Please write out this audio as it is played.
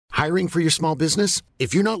Hiring for your small business?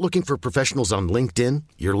 If you're not looking for professionals on LinkedIn,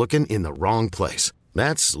 you're looking in the wrong place.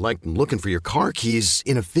 That's like looking for your car keys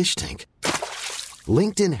in a fish tank.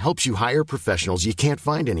 LinkedIn helps you hire professionals you can't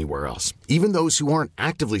find anywhere else, even those who aren't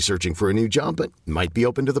actively searching for a new job but might be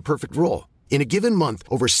open to the perfect role. In a given month,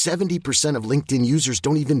 over 70% of LinkedIn users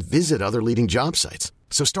don't even visit other leading job sites.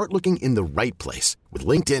 So start looking in the right place. With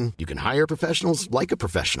LinkedIn, you can hire professionals like a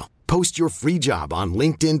professional. Post your free job on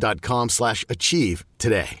linkedin.com/achieve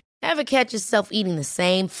today. Ever catch yourself eating the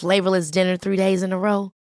same flavorless dinner 3 days in a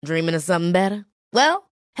row? Dreaming of something better? Well,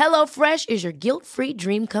 HelloFresh is your guilt-free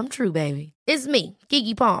dream come true, baby. It's me,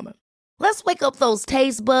 Keke Palmer. Let's wake up those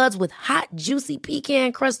taste buds with hot, juicy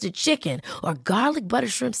pecan-crusted chicken or garlic butter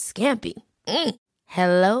shrimp scampi.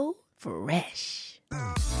 Hello Fresh.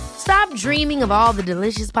 Stop dreaming of all the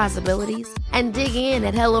delicious possibilities and dig in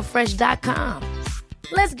at HelloFresh.com.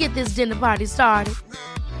 Let's get this dinner party started.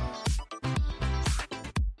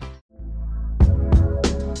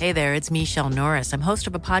 Hey there, it's Michelle Norris. I'm host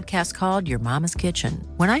of a podcast called Your Mama's Kitchen.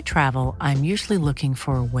 When I travel, I'm usually looking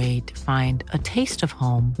for a way to find a taste of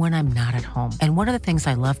home when I'm not at home. And one of the things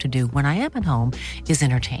I love to do when I am at home is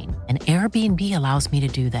entertain. And Airbnb allows me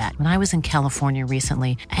to do that. When I was in California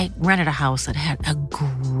recently, I rented a house that had a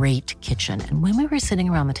great kitchen. And when we were sitting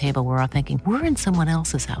around the table, we're all thinking, we're in someone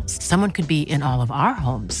else's house. Someone could be in all of our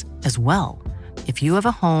homes as well. If you have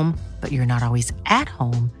a home, but you're not always at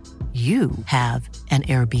home, you have an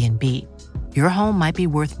Airbnb. Your home might be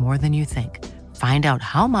worth more than you think. Find out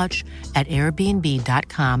how much at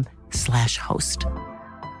airbnb.com/host.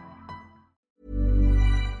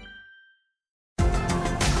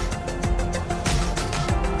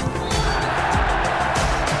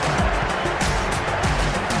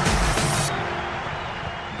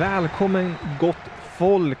 Välkommen gott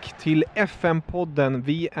folk till FM-podden.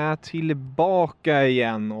 Vi är tillbaka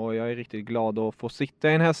igen och jag är riktigt glad att få sitta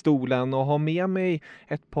i den här stolen och ha med mig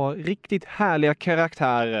ett par riktigt härliga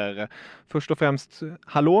karaktärer. Först och främst,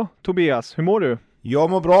 hallå Tobias, hur mår du? Jag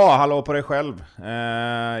mår bra, hallå på dig själv.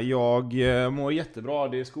 Jag mår jättebra,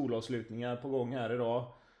 det är skolavslutningar på gång här idag.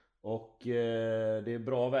 Och det är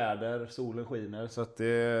bra väder, solen skiner, så att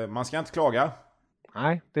man ska inte klaga.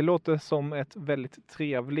 Nej, det låter som ett väldigt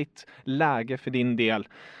trevligt läge för din del.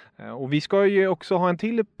 Och vi ska ju också ha en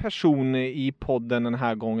till person i podden den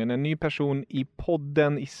här gången. En ny person i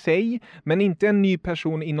podden i sig, men inte en ny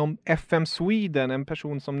person inom FM Sweden. En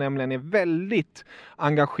person som nämligen är väldigt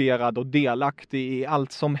engagerad och delaktig i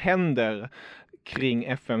allt som händer kring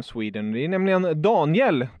FM Sweden. Det är nämligen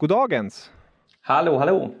Daniel. Goddagens! Hallå,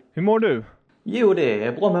 hallå! Hur mår du? Jo, det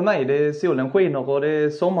är bra med mig. Solen skiner och det är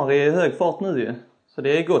sommar i hög fart nu ju. Så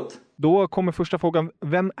det är gott. Då kommer första frågan.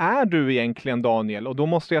 Vem är du egentligen, Daniel? Och då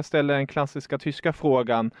måste jag ställa den klassiska tyska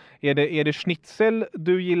frågan. Är det schnitzel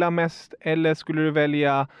du gillar mest eller skulle du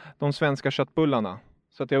välja de svenska köttbullarna?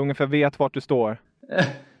 Så att jag ungefär vet vart du står.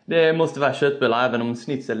 Det måste vara köttbullar. Även om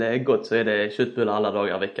schnitzel är gott så är det köttbullar alla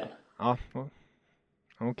dagar i veckan. Ja,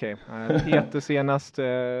 okej. Peter senast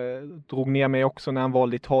drog ner mig också när han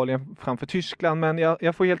valde Italien framför Tyskland. Men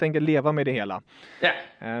jag får helt enkelt leva med det hela. Ja.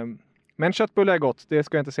 Men köttbullar är gott, det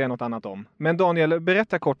ska jag inte säga något annat om. Men Daniel,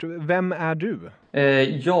 berätta kort, vem är du?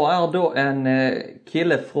 Jag är då en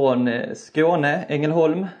kille från Skåne,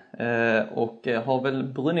 Ängelholm. Och har väl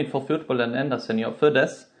brunnit för fotbollen ända sedan jag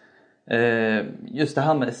föddes. Just det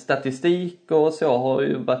här med statistik och så har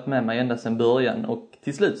ju varit med mig ända sedan början. Och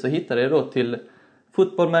till slut så hittade jag då till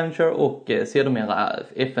Football Manager och sedermera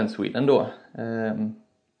FN Sweden då.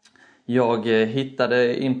 Jag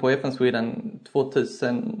hittade in på FN Sweden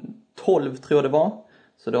 2012 tror jag det var.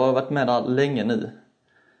 Så det har varit med där länge nu.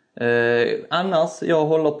 Annars, jag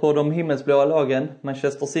håller på de himmelsblåa lagen.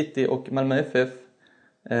 Manchester City och Malmö FF.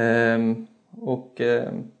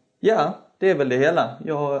 Ja, det är väl det hela.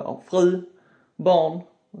 Jag har fru, barn.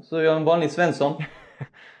 Så jag är en vanlig Svensson.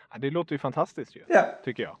 Ja, det låter ju fantastiskt ju,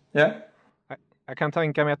 tycker jag. Ja. Jag kan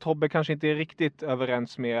tänka mig att Tobbe kanske inte är riktigt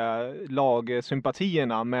överens med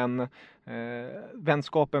lagsympatierna, men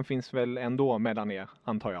vänskapen finns väl ändå mellan er,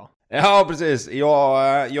 antar jag. Ja, precis.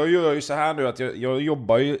 Jag gör ju så här nu att jag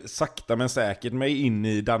jobbar ju sakta men säkert mig in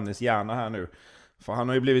i Dannes hjärna här nu. För han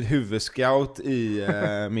har ju blivit huvudscout i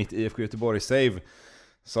mitt IFK Göteborg Save.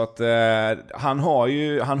 Så att han har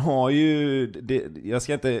ju det, jag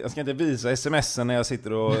ska inte visa sms'en när jag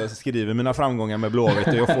sitter och skriver mina framgångar med Blåvitt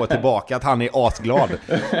och jag får tillbaka att han är asglad.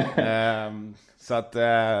 Så att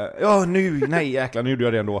nu gjorde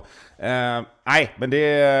jag det ändå. Nej, men det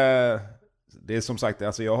är som sagt,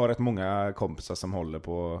 alltså jag har rätt många kompisar som håller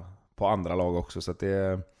på andra lag också, så att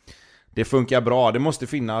det funkar bra. Det måste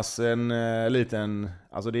finnas en liten,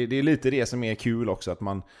 alltså det är lite det som är kul också, att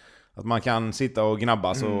man att man kan sitta och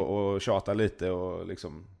gnabbas och tjata lite och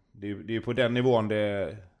liksom, det är ju på den nivån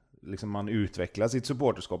det liksom man utvecklar sitt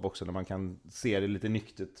supporterskap också, när man kan se det lite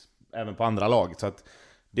nyktert även på andra lag. Så att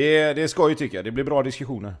det ska ju tycka, det blir bra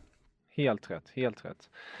diskussioner. Helt rätt.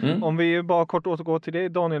 Om vi bara kort återgår till dig,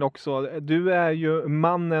 Daniel, också. Du är ju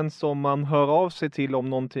mannen som man hör av sig till om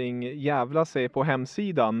någonting jävlar sig på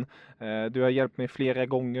hemsidan. Du har hjälpt mig flera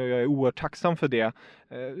gånger och jag är oerhört tacksam för det.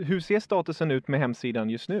 Hur ser statusen ut med hemsidan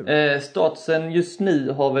just nu? Statusen just nu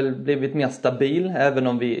har väl blivit mer stabil, även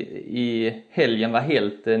om vi i helgen var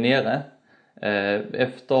helt nere.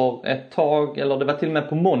 Efter ett tag, eller det var till och med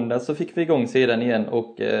på måndag, så fick vi igång sidan igen,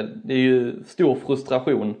 och det är ju stor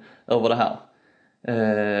frustration över det här.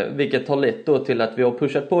 Vilket har lett då till att vi har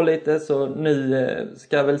pushat på lite, så nu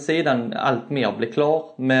ska väl sidan allt mer bli klar,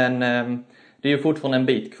 men det är ju fortfarande en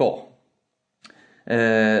bit kvar.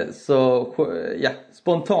 Så ja,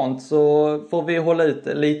 spontant så får vi hålla ut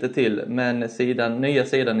lite till, men nya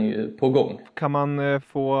sidan är ju på gång. Kan man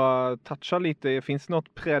få toucha lite? Finns det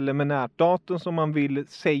något preliminärt datum som man vill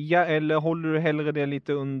säga, eller håller du hellre det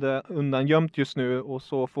lite undangömt just nu och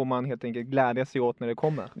så får man helt enkelt glädja sig åt när det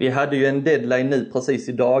kommer? Vi hade ju en deadline nu precis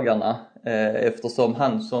i dagarna, eftersom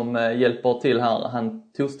han som hjälper till här,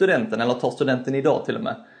 han tar studenten idag till och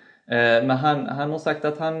med. Men han har sagt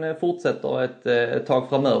att han fortsätter ett tag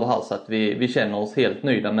framöver här, så att vi känner oss helt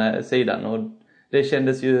nöjda med sidan, och det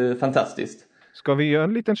kändes ju fantastiskt. Ska vi göra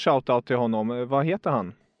en liten shoutout till honom? Vad heter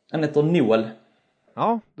han? Han heter Noel.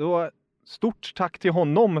 Ja, då stort tack till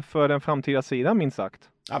honom för den framtida sidan, minst sagt.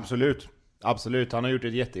 Absolut, han har gjort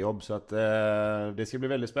ett jättejobb, så att det ska bli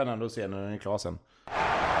väldigt spännande att se när den är klar sen.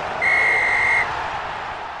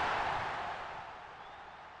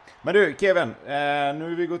 Men du, Kevin, nu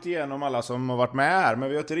har vi gått igenom alla som har varit med här, men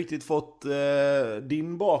vi har inte riktigt fått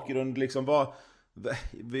din bakgrund liksom.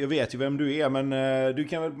 Jag vet ju vem du är, men du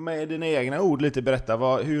kan väl med dina egna ord lite berätta,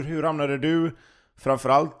 hur hamnade du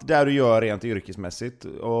framförallt där du gör rent yrkesmässigt,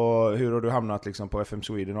 och hur har du hamnat liksom på FM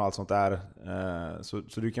Sweden och allt sånt där,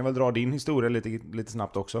 så du kan väl dra din historia lite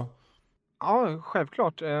snabbt också. Ja,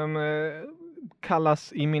 självklart.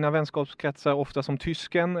 Kallas i mina vänskapskretsar ofta som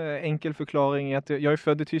tysken. Enkel förklaring är att jag är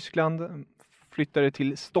född i Tyskland, flyttade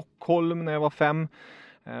till Stockholm när jag var 5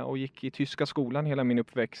 och gick i tyska skolan hela min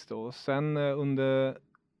uppväxt, och sen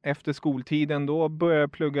efter skoltiden då började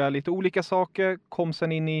jag plugga lite olika saker, kom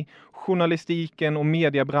sen in i journalistiken och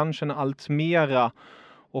mediebranschen allt mera,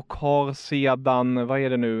 och har sedan, vad är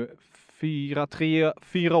det nu,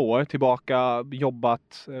 4 år tillbaka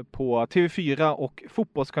jobbat på TV4 och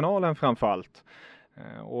Fotbollskanalen framförallt.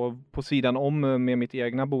 Och på sidan om med mitt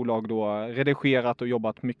egna bolag då redigerat och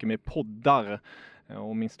jobbat mycket med poddar.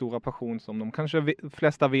 Och min stora passion, som de kanske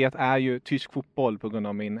flesta vet, är ju tysk fotboll på grund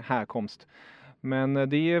av min härkomst. Men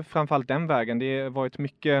det är framförallt den vägen. Det har varit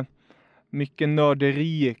mycket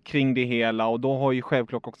nörderi kring det hela, och då har ju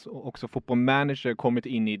självklart också Football Manager kommit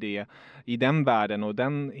in i den världen och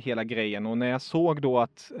den hela grejen. Och när jag såg då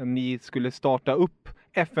att ni skulle starta upp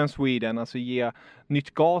FM Sweden, alltså ge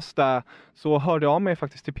nytt gas där, så hörde jag mig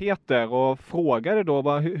faktiskt till Peter och frågade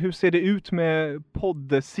då hur ser det ut med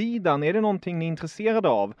poddsidan? Är det någonting ni är intresserade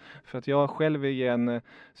av? För att jag själv är en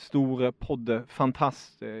stor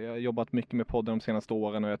poddfantast. Jag har jobbat mycket med podden de senaste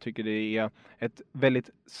åren, och jag tycker det är ett väldigt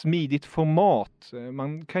smidigt format.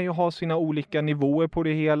 Man kan ju ha sina olika nivåer på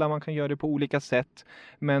det hela, man kan göra det på olika sätt,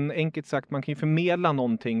 men enkelt sagt, man kan ju förmedla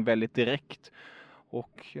någonting väldigt direkt.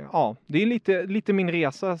 Och ja, det är lite min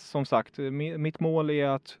resa som sagt. Mitt mål är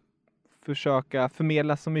att försöka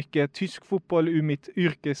förmedla så mycket tysk fotboll ur mitt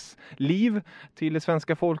yrkesliv till det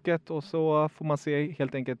svenska folket, och så får man se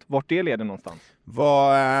helt enkelt vart det leder någonstans.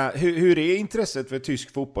 Hur är intresset för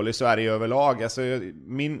tysk fotboll i Sverige överlag? Alltså,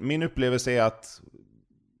 min upplevelse är att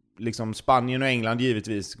liksom Spanien och England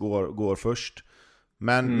givetvis går först.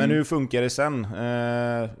 Men hur funkar det sen?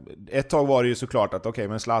 Ett tag var det ju såklart att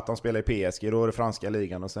men Zlatan spelar i PSG, då är det franska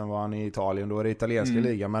ligan, och sen var han i Italien, då är det italienska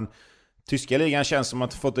ligan. Men tyska ligan känns som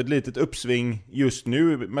att fått ett litet uppsving just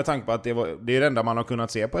nu, med tanke på att det är det enda man har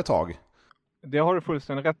kunnat se på ett tag. Det har du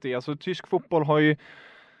fullständigt rätt i. Alltså tysk fotboll har ju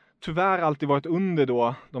tyvärr alltid varit under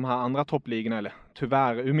då de här andra toppligorna, eller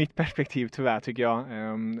tyvärr, ur mitt perspektiv tyvärr tycker jag.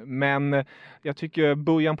 Men jag tycker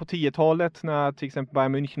början på 10-talet när till exempel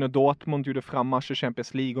Bayern München och Dortmund gjorde frammarsch i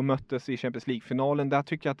Champions League och möttes i Champions League-finalen, där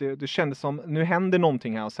tycker jag att det kändes som nu händer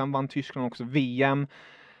någonting här. Och sen vann Tyskland också VM.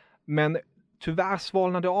 Men tyvärr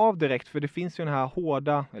svalnade av direkt, för det finns ju den här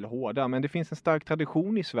hårda, men det finns en stark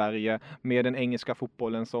tradition i Sverige med den engelska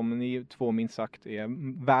fotbollen som ni två minst sagt är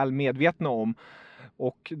väl medvetna om.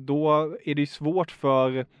 Och då är det ju svårt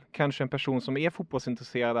för kanske en person som är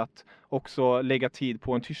fotbollsintresserad att också lägga tid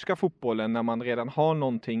på den tyska fotbollen när man redan har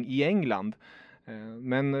någonting i England.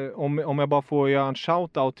 Men om jag bara får göra en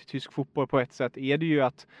shout-out till tysk fotboll på ett sätt, är det ju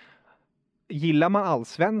att gillar man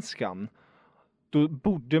allsvenskan, då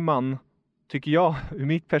borde man, tycker jag, ur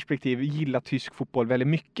mitt perspektiv, gilla tysk fotboll väldigt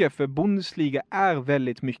mycket. För Bundesliga är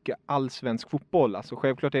väldigt mycket allsvensk fotboll. Alltså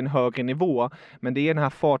självklart är det en högre nivå, men det är den här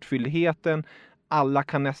fartfylligheten. Alla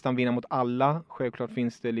kan nästan vinna mot alla. Självklart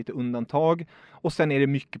finns det lite undantag. Och sen är det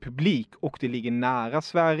mycket publik och det ligger nära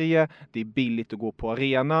Sverige. Det är billigt att gå på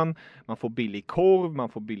arenan. Man får billig korv, man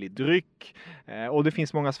får billig dryck. Och det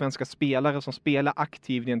finns många svenska spelare som spelar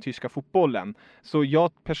aktivt i den tyska fotbollen. Så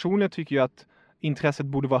jag personligen tycker ju att intresset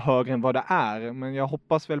borde vara högre än vad det är. Men jag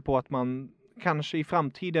hoppas väl på att man kanske i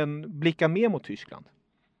framtiden blickar mer mot Tyskland.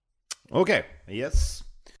 Okej, yes.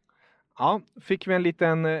 Ja, fick vi en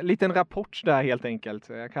liten rapport där helt enkelt.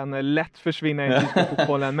 Jag kan lätt försvinna i tyska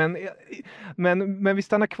fotbollen. Men vi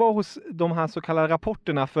stannar kvar hos de här så kallade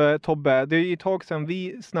rapporterna. För Tobbe, det är ju ett tag sedan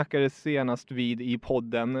vi snackade senast vid i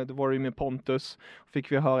podden. Det var ju med Pontus.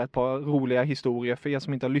 Fick vi höra ett par roliga historier. För er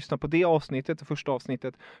som inte har lyssnat på det avsnittet, det första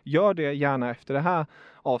avsnittet, gör det gärna efter det här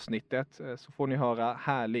avsnittet. Så får ni höra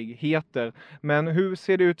härligheter. Men hur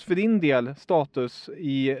ser det ut för din del, status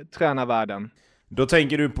i tränarvärlden? Då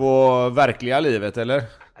tänker du på verkliga livet, eller?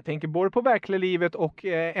 Jag tänker både på verkliga livet och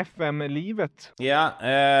FM-livet. Ja,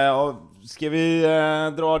 ska vi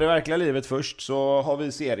dra det verkliga livet först, så har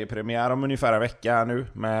vi seriepremiär om ungefär en vecka här nu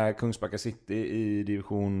med Kungsbacka City i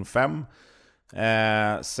division 5.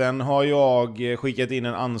 Sen har jag skickat in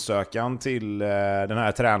en ansökan till den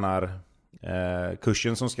här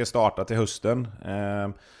tränarkursen som ska starta till hösten.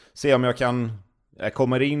 Se om jag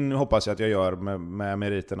kommer in, hoppas jag att jag gör med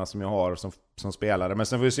meriterna som jag har som spelare. Men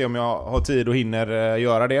sen får vi se om jag har tid och hinner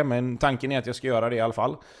göra det. Men tanken är att jag ska göra det i alla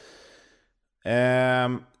fall.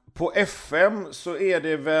 På FM så är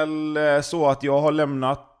det väl så att jag har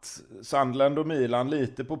lämnat Sandland och Milan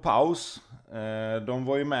lite på paus. De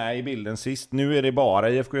var ju med i bilden sist. Nu är det bara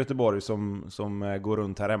IFK Göteborg som går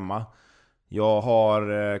runt här hemma. Jag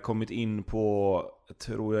har kommit in på,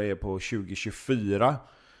 tror jag är på 2024.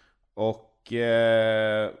 Och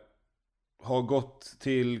har gått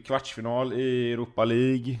till kvartsfinal i Europa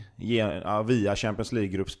League via Champions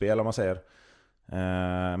League-gruppspel om man säger.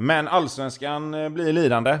 Men allsvenskan blir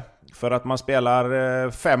lidande för att man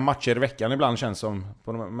spelar 5 matcher i veckan ibland, känns som,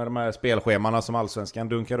 med de här spelschemarna som allsvenskan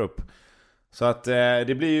dunkar upp. Så att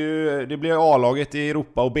det blir A-laget i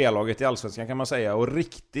Europa och B-laget i allsvenskan kan man säga. Och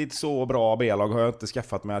riktigt så bra B-lag har jag inte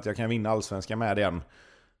skaffat mig att jag kan vinna allsvenskan med det än.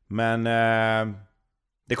 Men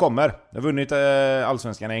det kommer. Jag har vunnit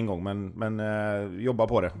allsvenskan en gång, men jobba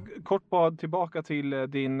på det. Kort bara tillbaka till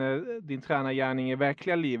din tränargärning i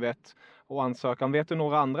verkliga livet och ansökan. Vet du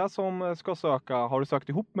några andra som ska söka? Har du sökt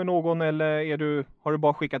ihop med någon eller har du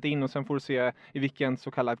bara skickat in och sen får du se i vilken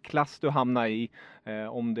så kallad klass du hamnar i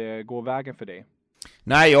om det går vägen för dig?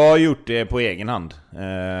 Nej, jag har gjort det på egen hand.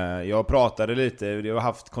 Jag pratade lite, jag har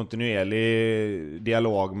haft kontinuerlig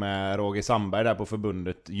dialog med Roger Sandberg där på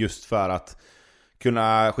förbundet just för att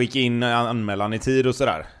kunna skicka in anmälan i tid och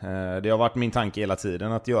sådär. Det har varit min tanke hela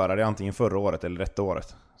tiden att göra det antingen förra året eller detta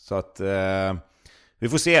året. Så att vi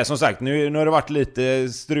får se, som sagt, nu har det varit lite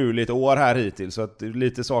struligt år här hittills. Så att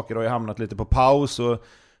lite saker har ju hamnat lite på paus och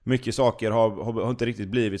mycket saker har inte riktigt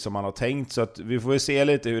blivit som man har tänkt. Så att vi får se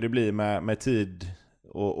lite hur det blir med tid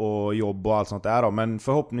och jobb och allt sånt där då. Men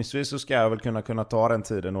förhoppningsvis så ska jag väl kunna ta den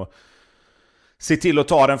tiden och se till att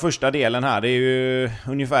ta den första delen här. Det är ju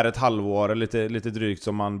ungefär ett halvår, lite drygt,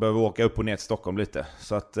 som man behöver åka upp och ner till Stockholm lite.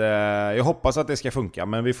 Så att jag hoppas att det ska funka,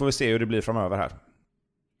 men vi får väl se hur det blir framöver här.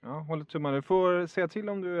 Ja, håller tummarna. Du får säga till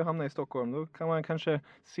om du hamnar i Stockholm. Då kan man kanske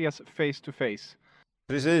ses face to face.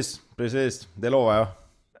 Precis. Det lovar jag.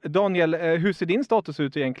 Daniel, hur ser din status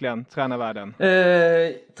ut egentligen, tränarvärlden?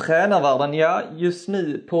 Tränarvärlden, ja. Just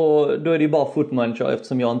nu då är det ju bara fotmanager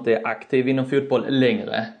eftersom jag inte är aktiv inom fotboll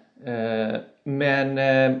längre. Men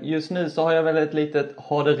just nu så har jag väl ett litet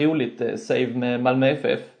ha det roligt save med Malmö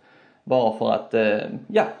FF. Bara för att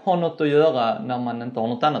ha något att göra när man inte har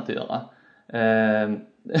något annat att göra.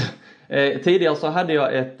 Tidigare så hade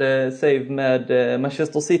jag ett save med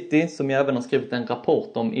Manchester City som jag även har skrivit en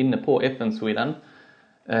rapport om inne på FN Sweden.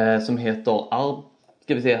 Som heter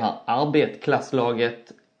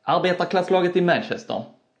Arbetarklasslaget i Manchester.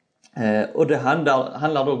 Och det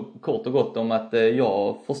handlar då kort och gott om att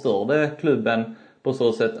jag förstörde klubben på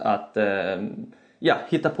så sätt att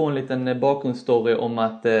hitta på en liten bakgrundsstory om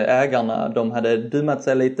att ägarna, de hade dummat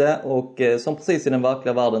sig lite, och som precis i den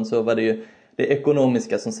verkliga världen så var det ju det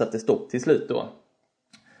ekonomiska som satte stopp till slut då.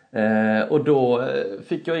 Och då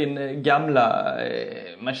fick jag in gamla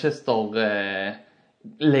Manchester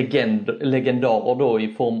legendarer då, i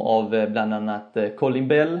form av bland annat Colin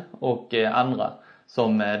Bell och andra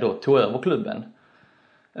som då tog över klubben.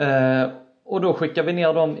 Och då skickar vi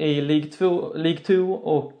ner dem i League 2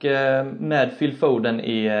 och med Phil Foden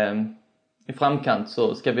i framkant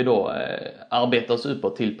så ska vi då arbeta oss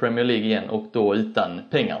uppåt till Premier League igen, och då utan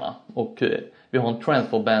pengarna. Och vi har en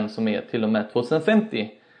transferban som är till och med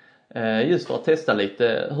 2050, just för att testa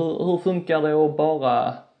lite hur funkar det att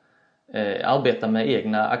bara arbeta med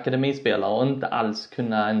egna akademispelare och inte alls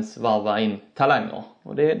kunna ens varva in talanger.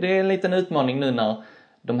 Och det är en liten utmaning nu när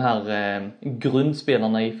de här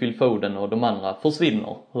grundspelarna i Phil Foden och de andra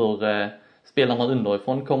försvinner. Hur spelarna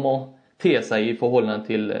underifrån kommer te sig i förhållande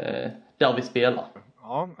till där vi spelar.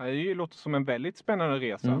 Ja, det låter som en väldigt spännande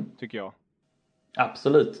resa, tycker jag.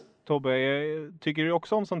 Absolut. Tobbe, tycker du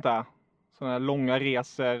också om sånt där? Sådana här långa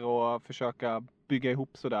resor och försöka bygga ihop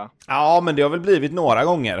sådär? Ja, men det har väl blivit några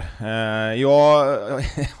gånger.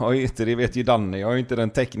 Det vet ju Danne, jag har ju inte den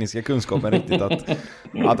tekniska kunskapen riktigt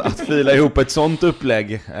att fila ihop ett sånt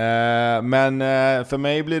upplägg. Men för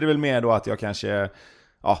mig blir det väl mer då att jag kanske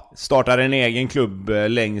startar en egen klubb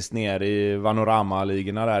längst ner i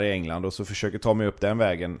Vanorama-ligorna där i England och så försöker ta mig upp den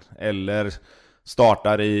vägen. Eller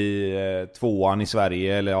startar i tvåan i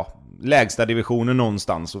Sverige eller lägsta divisionen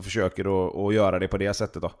någonstans och försöker att göra det på det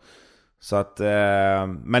sättet då. Så att,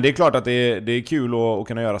 men det är klart att det är kul att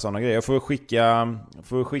kunna göra sådana grejer. Jag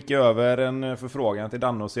får skicka över en förfrågan till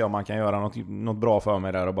Danne och se om man kan göra något bra för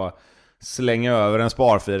mig där och bara slänga över en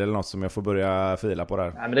sparfil eller något som jag får börja fila på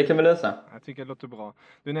där. Ja, men det kan vi lösa. Jag tycker det låter bra.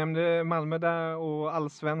 Du nämnde Malmö där och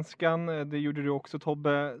Allsvenskan. Det gjorde du också,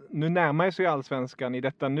 Tobbe. Nu närmar sig Allsvenskan i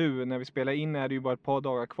detta nu. När vi spelar in är det ju bara ett par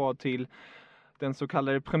dagar kvar till den så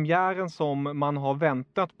kallade premiären som man har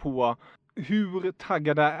väntat på. Hur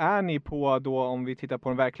taggade är ni på då, om vi tittar på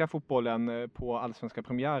den verkliga fotbollen, på allsvenska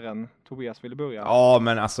premiären? Tobias, vill du börja? Ja,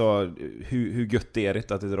 men alltså hur gött är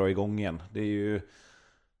det att det drar igång igen?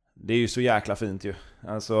 Det är ju så jäkla fint ju.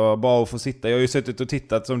 Alltså bara att få sitta. Jag har ju suttit och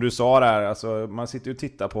tittat som du sa där. Alltså man sitter ju och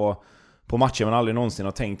tittar på matcher man aldrig någonsin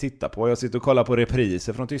har tänkt titta på. Jag sitter och kollar på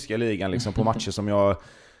repriser från tyska ligan liksom, på matcher som jag...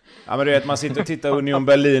 Ja, men du vet, man sitter och tittar Union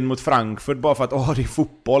Berlin mot Frankfurt bara för att det är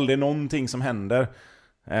fotboll, det är någonting som händer.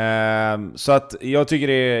 Så att jag tycker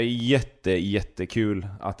det är jättekul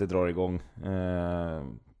att det drar igång.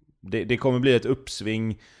 Det kommer bli ett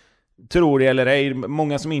uppsving, tror det eller ej.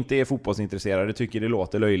 Många som inte är fotbollsintresserade tycker det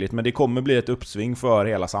låter löjligt, men det kommer bli ett uppsving för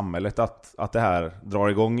hela samhället att det här drar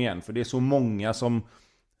igång igen. För det är så många som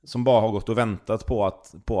bara har gått och väntat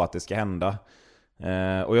på att det ska hända.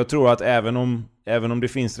 Och jag tror att även om det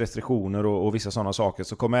finns restriktioner och vissa sådana saker,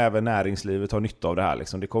 så kommer även näringslivet ha nytta av det här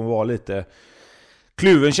liksom. Det kommer vara lite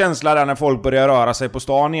kluven känsla där när folk börjar röra sig på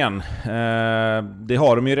stan igen. Det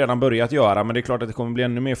har de ju redan börjat göra, men det är klart att det kommer bli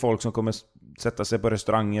ännu mer folk som kommer sätta sig på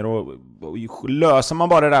restauranger och löser man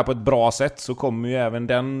bara det där på ett bra sätt, så kommer ju även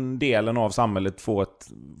den delen av samhället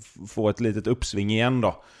få ett litet uppsving igen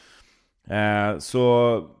då.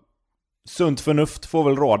 Så sunt förnuft får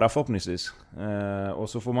väl råda förhoppningsvis. Och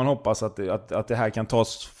så får man hoppas att det här kan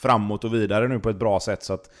tas framåt och vidare nu på ett bra sätt,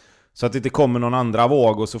 så att det inte kommer någon andra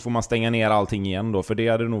våg och så får man stänga ner allting igen då. För det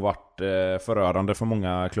hade nog varit förödande för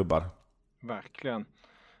många klubbar. Verkligen.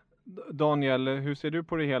 Daniel, hur ser du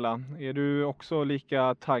på det hela? Är du också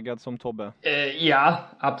lika taggad som Tobbe? Ja,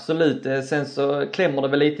 absolut. Sen så klämmer det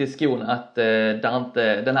väl lite i skon att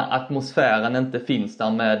den här atmosfären inte finns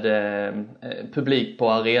där med publik på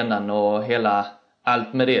arenan och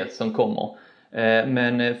allt med det som kommer.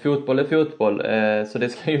 Men fotboll är fotboll, så det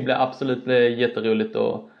ska ju absolut bli jätteroligt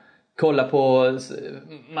att kolla på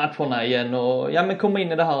matcherna igen och men komma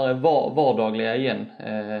in i det här vardagliga igen.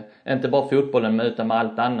 Inte bara fotbollen utan med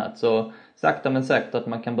allt annat. Så sakta men säkert att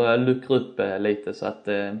man kan börja luckra upp lite så att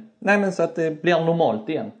det blir normalt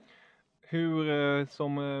igen. Hur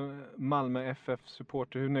som Malmö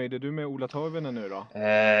FF-supporter, hur nöjd är du med Ola Toivonen nu då?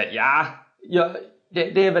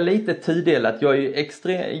 Det är väl lite tidelat. Jag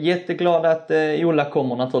är jätteglad att Ola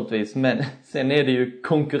kommer naturligtvis, men sen är det ju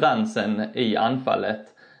konkurrensen i anfallet.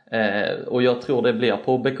 Och jag tror det blir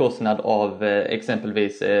på bekostnad av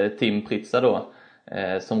exempelvis Tim Pritsa då,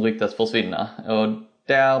 som ryktas försvinna. Och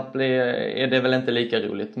där är det väl inte lika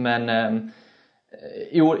roligt. Men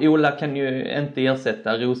Ola kan ju inte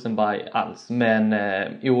ersätta Rosenberg alls. Men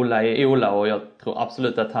Ola är Ola, och jag tror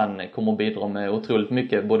absolut att han kommer bidra med otroligt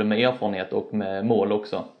mycket, både med erfarenhet och med mål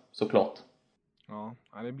också, såklart.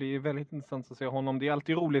 Ja, det blir väldigt intressant att se honom. Det är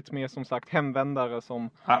alltid roligt med, som sagt, hemvändare som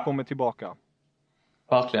kommer tillbaka.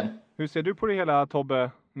 Verkligen. Hur ser du på det hela,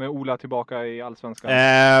 Tobbe, med Ola tillbaka i Allsvenskan?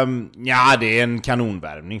 Ja, det är en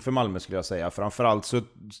kanonvärvning för Malmö skulle jag säga. Framförallt så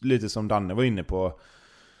lite som Danne var inne på.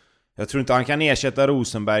 Jag tror inte han kan ersätta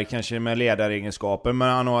Rosenberg kanske med ledaregenskaper,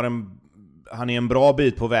 men han är en bra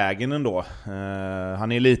bit på vägen ändå.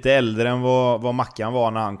 Han är lite äldre än vad Mackan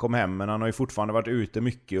var när han kom hem, men han har ju fortfarande varit ute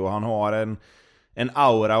mycket och han har en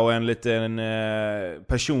aura och en liten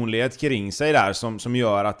personlighet kring sig där som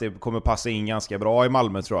gör att det kommer passa in ganska bra i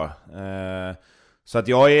Malmö, tror jag. Så att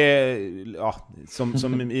jag är,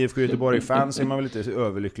 som IFK Göteborg-fan så är man väl lite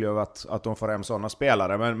överlycklig över att de får hem sådana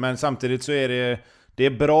spelare. Men samtidigt så är det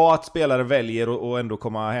är bra att spelare väljer att ändå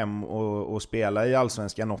komma hem och spela i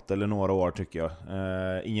Allsvenskan något eller några år, tycker jag.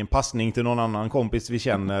 Ingen passning till någon annan kompis vi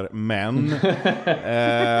känner, men...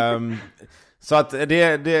 så att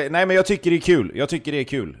nej, men jag tycker det är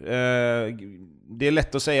kul. Det är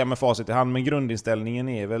lätt att säga med facit i hand, men grundinställningen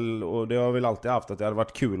är väl, och det har jag väl alltid haft, att det hade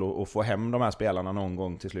varit kul att få hem de här spelarna någon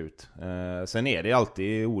gång till slut. Sen är det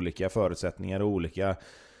alltid olika förutsättningar och olika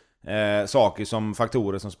saker som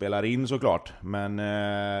faktorer som spelar in, såklart. Men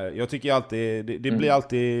jag tycker alltid det blir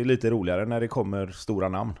alltid lite roligare när det kommer stora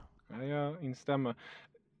namn. Ja, jag instämmer.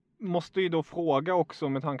 Måste ju då fråga också,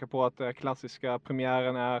 med tanke på att klassiska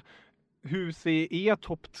premiären är: hur ser er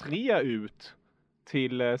topp 3 ut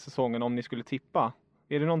till säsongen om ni skulle tippa?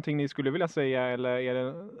 Är det någonting ni skulle vilja säga, eller är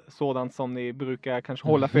det sådant som ni brukar kanske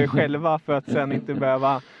hålla för er själva för att sen inte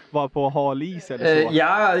behöva vara på hal is eller så?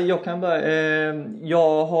 Ja, jag kan börja.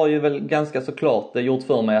 Jag har ju väl ganska såklart gjort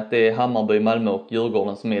för mig att det är Hammarby, Malmö och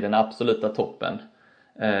Djurgården som är den absoluta toppen.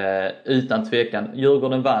 Utan tvekan.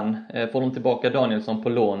 Djurgården vann. Får de tillbaka Danielsson på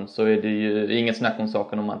lån så är det ju inget snack om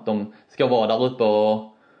saken om att de ska vara där uppe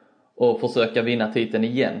och försöka vinna titeln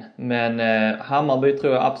igen. Men Hammarby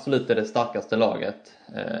tror jag absolut är det starkaste laget.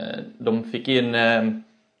 De fick in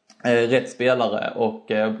rätt spelare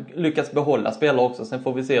och lyckas behålla spelare också. Sen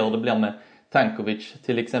får vi se hur det blir med Tankovic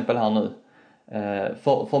till exempel här nu.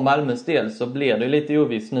 För Malmös del så blir det lite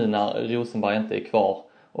ovisst nu när Rosenberg inte är kvar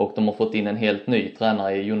och de har fått in en helt ny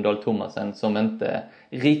tränare i Jon Dahl Tomasen som inte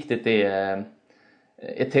riktigt är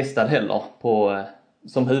testad heller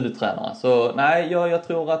som huvudtränare. Så nej, jag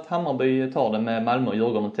tror att Hammarby tar det med Malmö och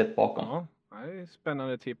Djurgården tätt bakom. Ja, det är ett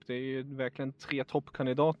spännande tipp. Det är ju verkligen 3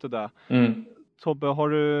 toppkandidater där. Mm. Tobbe, har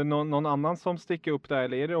du någon annan som sticker upp där,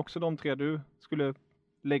 eller är det också de 3 du skulle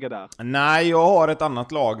lägga där? Nej, jag har ett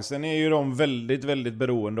annat lag. Sen är ju de väldigt, väldigt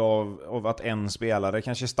beroende av att en spelare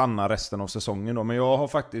kanske stannar resten av säsongen då. Men jag har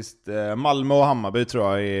faktiskt Malmö och Hammarby tror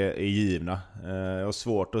jag är givna. Jag har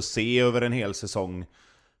svårt att se över en hel säsong.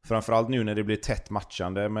 Framförallt nu när det blir tätt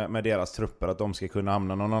matchande med deras trupper, att de ska kunna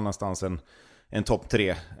hamna någon annanstans än topp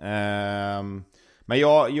 3. Men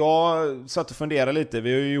jag satt och funderade lite.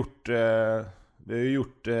 Vi har ju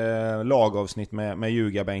gjort lagavsnitt med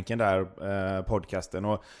Ljugarbänken där, podcasten.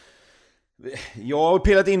 Och jag har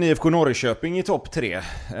pillat in IFK Norrköping i topp 3.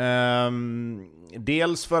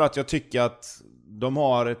 Dels för att jag tycker att de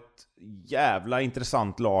har ett jävla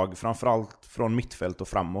intressant lag, framförallt från mittfält och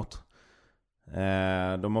framåt.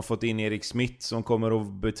 De har fått in Erik Smith som kommer att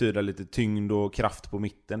betyda lite tyngd och kraft på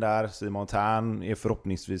mitten där. Simon Tern är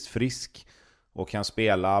förhoppningsvis frisk och kan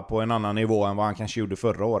spela på en annan nivå än vad han kanske gjorde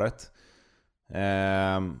förra året.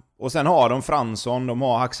 Och sen har de Fransson, de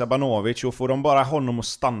har Haksabanovic, och får de bara honom att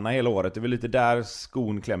stanna hela året. Det är väl lite där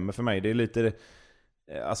skon klämmer för mig. Det är lite,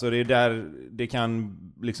 alltså det är där det kan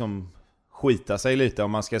liksom skita sig lite,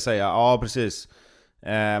 om man ska säga. Ja, precis.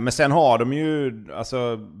 Men sen har de ju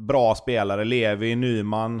alltså bra spelare. Levi,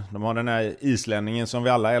 Nyman. De har den här islänningen som vi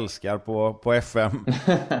alla älskar på FM.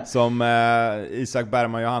 Som Isak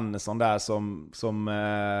Bergman Johannesson där, som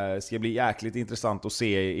ska bli jäkligt intressant att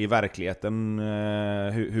se i verkligheten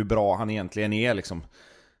hur bra han egentligen är liksom.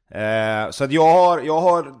 Så att jag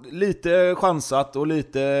har lite chansat och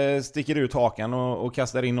lite sticker ut hakan och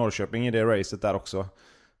kastar in Norrköping i det racet där också.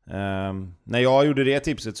 När jag gjorde det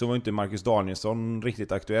tipset så var inte Marcus Danielsson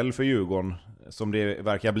riktigt aktuell för Djurgården, som det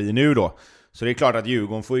verkar bli nu då. Så det är klart att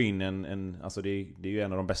Djurgården får in alltså det är ju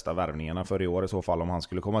en av de bästa värvningarna för i år i så fall, om han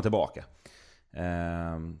skulle komma tillbaka.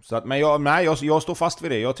 Så att, men jag står fast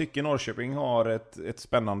vid det. Jag tycker Norrköping har ett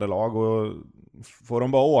spännande lag, och får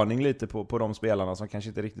de bara ordning lite på de spelarna som kanske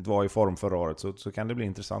inte riktigt var i form förra året, så kan det bli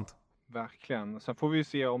intressant. Verkligen. Sen får vi ju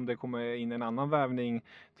se om det kommer in en annan värvning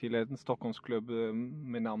till en Stockholmsklubb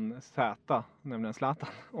med namn Z, nämligen Zlatan.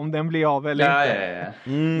 Om den blir av eller inte.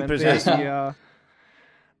 Ja. Men precis.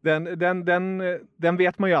 Den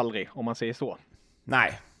vet man ju aldrig, om man säger så.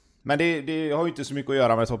 Nej, Men det har ju inte så mycket att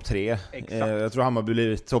göra med topp 3. Jag tror Hammarby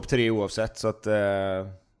blir topp 3 oavsett. Så att,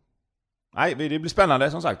 nej, det blir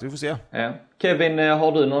spännande som sagt, vi får se. Ja. Kevin,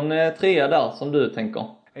 har du någon 3 där som du tänker?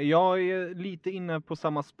 Jag är lite inne på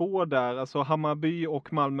samma spår där. Alltså Hammarby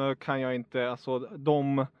och Malmö kan jag inte, alltså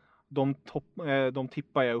de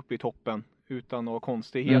tippar jag upp i toppen utan några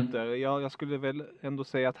konstigheter. Jag skulle väl ändå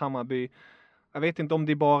säga att Hammarby, jag vet inte om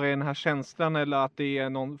det bara är den här känslan eller att det är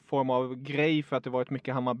någon form av grej för att det varit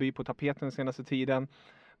mycket Hammarby på tapeten den senaste tiden.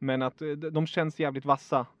 Men att de känns jävligt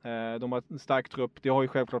vassa. De har en stark trupp. Det har ju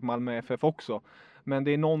självklart Malmö FF också. Men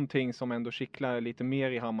det är någonting som ändå kittlar lite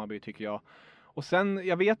mer i Hammarby tycker jag. Och sen,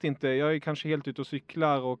 jag vet inte, jag är kanske helt ute och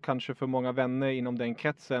cyklar och kanske för många vänner inom den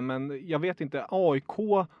kretsen. Men jag vet inte,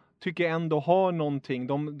 AIK tycker jag ändå har någonting.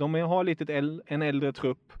 De har lite en äldre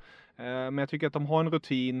trupp. Men jag tycker att de har en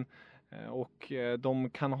rutin. Och de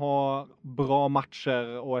kan ha bra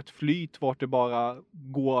matcher och ett flyt vart det bara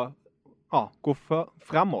går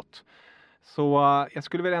framåt. Så jag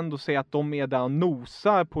skulle väl ändå säga att de är där och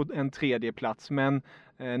nosar på en 3:e plats. Men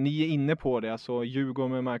ni är inne på det. Alltså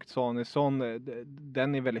Djurgården med Marcus Arnesson,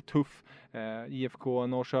 den är väldigt tuff. IFK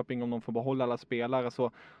Norrköping om de får behålla alla spelare.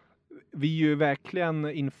 Så vi är ju verkligen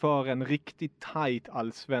inför en riktigt tajt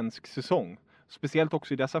allsvensk säsong. Speciellt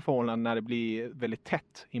också i dessa förhållanden när det blir väldigt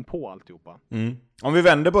tätt in på alltihopa. Om vi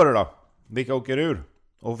vänder på det då. Vilka åker ur?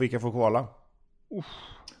 Och vilka får kvala?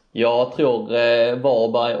 Jag tror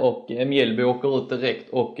Varberg och Mjällby åker ut direkt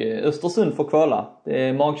och Östersund får kvala. Det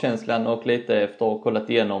är magkänslan och lite efter att ha kollat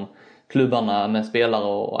igenom klubbarna med spelare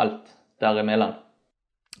och allt däremellan.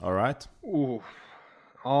 All right.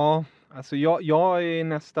 Ja, alltså jag är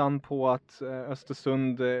nästan på att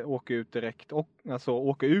Östersund åker ut direkt.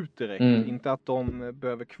 Inte att de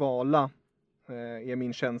behöver kvala, är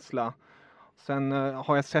min känsla. Sen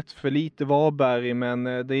har jag sett för lite Varberg, men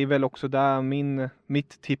det är väl också där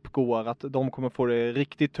mitt tipp går, att de kommer få det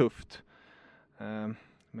riktigt tufft.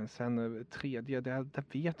 Men sen 3:e, det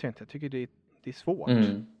vet jag inte. Jag tycker det är svårt.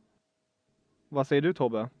 Vad säger du,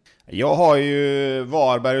 Tobbe? Jag har ju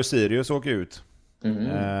Varberg och Sirius åker ut.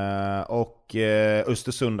 Och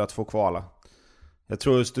Östersund att få kvala. Jag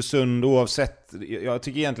tror Östersund oavsett, jag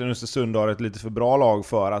tycker egentligen Östersund har ett lite för bra lag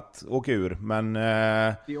för att åka ur, men det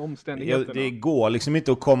är omständigheterna. Det går liksom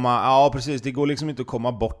inte att komma, det går liksom inte att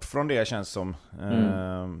komma bort från det, känns som.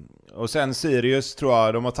 Och sen Sirius tror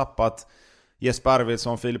jag, de har tappat Jesper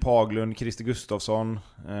Arvidsson, Filip Haglund, Christer Gustafsson.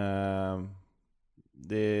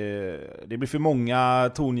 Det blir för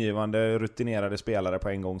många tongivande, rutinerade spelare på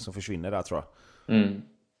en gång som försvinner där, tror jag.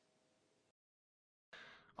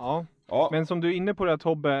 Ja, men som du är inne på det,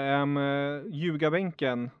 Tobbe,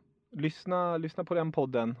 Ljugarbänken, lyssna på den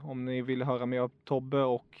podden om ni vill höra mer av Tobbe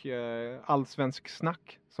och allsvensk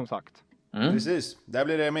snack, som sagt. Precis, där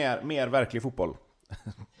blir det mer verklig fotboll.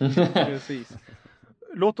 Precis.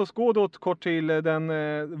 Låt oss gå då kort till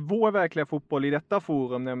vår verkliga fotboll i detta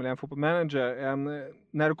forum, nämligen Football Manager.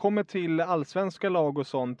 När det kommer till allsvenska lag och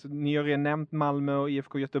sånt, ni har redan nämnt Malmö och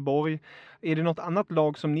IFK Göteborg. Är det något annat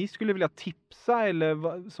lag som ni skulle vilja tipsa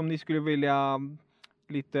eller som ni skulle vilja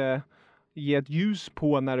lite ge ett ljus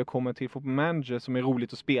på när det kommer till Football Manager som är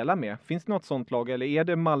roligt att spela med? Finns det något sånt lag, eller är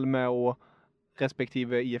det Malmö och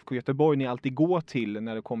respektive IFK Göteborg ni alltid går till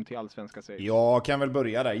när det kommer till allsvenska serier? Jag kan väl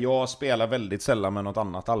börja där. Jag spelar väldigt sällan med något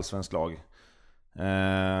annat allsvenskt lag.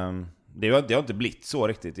 Det har inte blivit så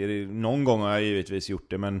riktigt. Någon gång har jag givetvis gjort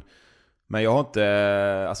det, men jag har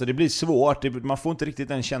inte, alltså det blir svårt. Man får inte riktigt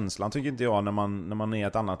den känslan, tycker inte jag, när man är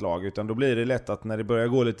ett annat lag, utan då blir det lätt att när det börjar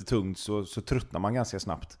gå lite tungt så tröttnar man ganska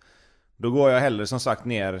snabbt. Då går jag hellre som sagt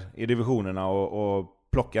ner i divisionerna och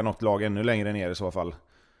plockar något lag ännu längre ner i så fall.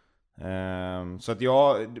 Så att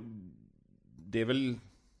det är väl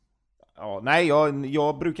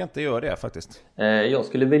jag brukar inte göra det faktiskt. Jag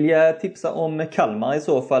skulle vilja tipsa om Kalmar i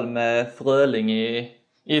så fall, med Fröling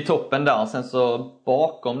i toppen där. Sen så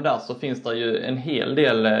bakom där så finns det ju en hel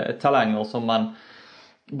del talanger som man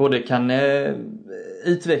både kan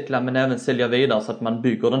utveckla men även sälja vidare, så att man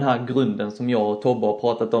bygger den här grunden som jag och Tobbe har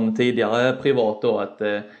pratat om tidigare privat då, att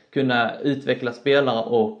kunna utveckla spelare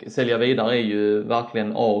och sälja vidare är ju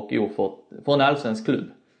verkligen A och O för en allsvensk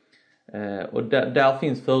klubb. Och där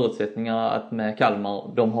finns förutsättningar att med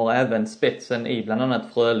Kalmar, de har även spetsen i bland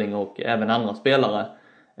annat Fröling och även andra spelare,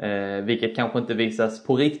 vilket kanske inte visas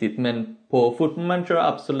på riktigt, men på Football Manager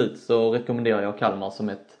absolut så rekommenderar jag Kalmar som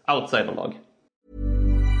ett outsiderlag.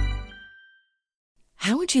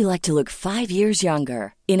 How would you like to look 5 years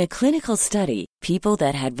younger? In a clinical study, people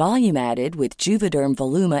that had volume added with Juvederm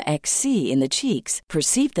Voluma XC in the cheeks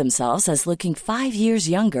perceived themselves as looking 5 years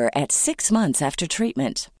younger at 6 months after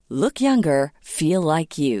treatment. Look younger, feel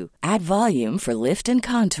like you. Add volume for lift and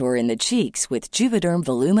contour in the cheeks with Juvederm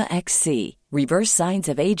Voluma XC. Reverse signs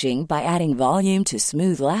of aging by adding volume to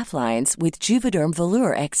smooth laugh lines with Juvederm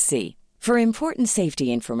Volure XC. For important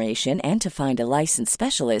safety information and to find a licensed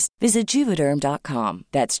specialist, visit Juvederm.com.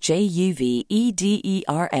 That's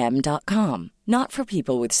JUVEDERM.com. Not for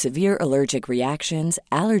people with severe allergic reactions,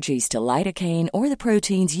 allergies to lidocaine, or the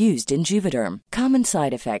proteins used in Juvederm. Common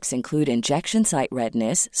side effects include injection site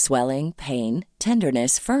redness, swelling, pain,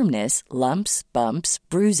 tenderness, firmness, lumps, bumps,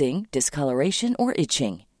 bruising, discoloration, or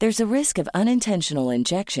itching. There's a risk of unintentional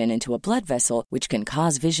injection into a blood vessel, which can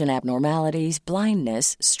cause vision abnormalities,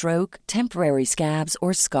 blindness, stroke, temporary scabs,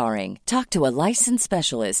 or scarring. Talk to a licensed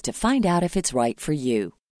specialist to find out if it's right for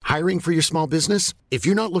you. Hiring for your small business? If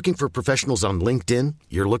you're not looking for professionals on LinkedIn,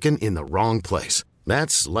 you're looking in the wrong place.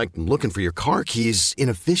 That's like looking for your car keys in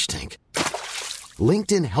a fish tank.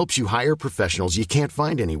 LinkedIn helps you hire professionals you can't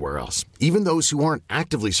find anywhere else, even those who aren't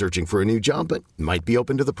actively searching for a new job but might be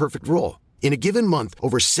open to the perfect role. In a given month,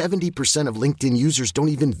 over 70% of LinkedIn users don't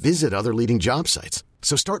even visit other leading job sites.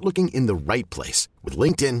 So start looking in the right place. With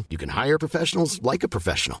LinkedIn, you can hire professionals like a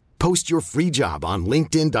professional. Post your free job on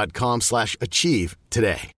linkedin.com/achieve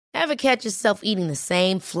today. Ever catch yourself eating the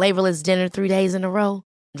same flavorless dinner 3 days in a row?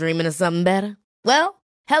 Dreaming of something better? Well,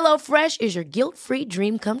 HelloFresh is your guilt-free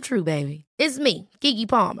dream come true, baby. It's me, Keke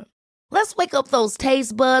Palmer. Let's wake up those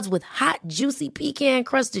taste buds with hot, juicy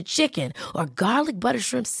pecan-crusted chicken or garlic butter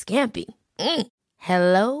shrimp scampi.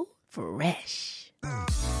 Hello Fresh.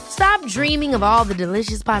 Stop dreaming of all the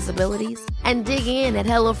delicious possibilities and dig in at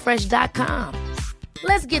HelloFresh.com.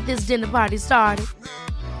 Let's get this dinner party started.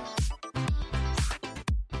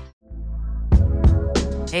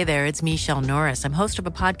 Hey there, it's Michelle Norris. I'm host of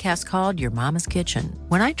a podcast called Your Mama's Kitchen.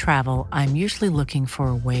 When I travel, I'm usually looking for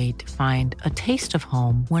a way to find a taste of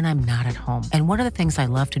home when I'm not at home. And one of the things I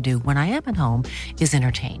love to do when I am at home is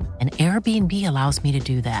entertain. And Airbnb allows me to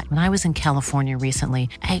do that. When I was in California recently,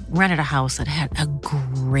 I rented a house that had a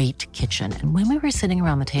great kitchen. And when we were sitting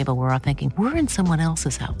around the table, we were all thinking, we're in someone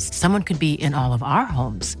else's house. Someone could be in all of our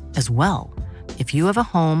homes as well. If you have a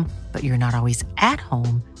home, but you're not always at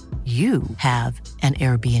home, you have an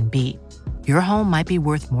Airbnb. Your home might be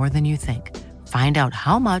worth more than you think. Find out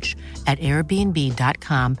how much at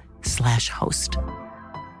airbnb.com/host.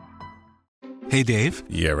 Hey, Dave.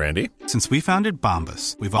 Yeah, Randy. Since we founded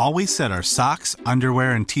Bombas, we've always said our socks,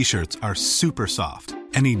 underwear, and T-shirts are super soft.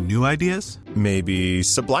 Any new ideas? Maybe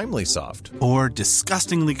sublimely soft. Or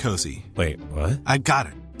disgustingly cozy. Wait, what? I got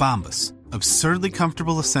it. Bombas. Absurdly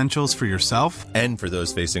comfortable essentials for yourself and for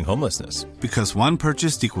those facing homelessness. Because one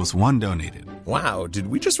purchased equals one donated. Wow, did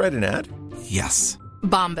we just write an ad? Yes.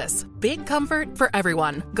 Bombas. Big comfort for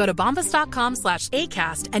everyone. Go to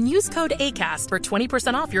bombas.com/ACAST and use code ACAST for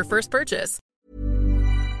 20% off your first purchase.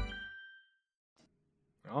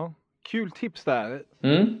 Ja, kul tips där.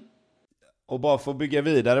 Och bara för att bygga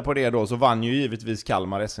vidare på det då, så vann ju givetvis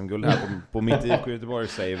Kalmar SM-guld här på mitt IFK Göteborg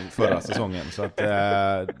save förra säsongen. Så att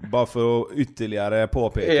bara för att ytterligare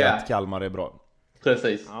påpeka att Kalmar är bra.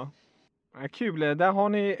 Precis. Ja. Kul, där har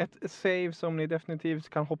ni ett save som ni definitivt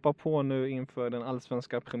kan hoppa på nu inför den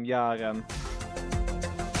allsvenska premiären.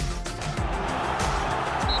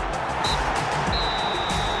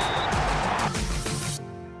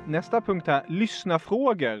 Nästa punkt här,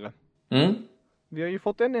 lyssnarfrågor. Vi har ju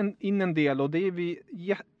fått in en del och det är vi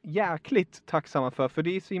jäkligt tacksamma för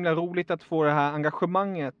det är så himla roligt att få det här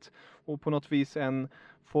engagemanget och på något vis en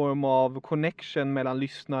form av connection mellan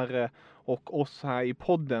lyssnare och oss här i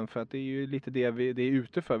podden, för att det är ju lite det vi är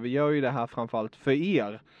ute för. Vi gör ju det här framförallt för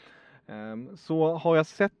er. Så har jag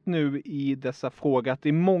sett nu i dessa frågor att det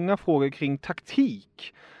är många frågor kring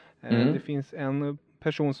taktik. Det finns en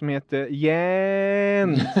person som heter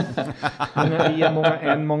Jens,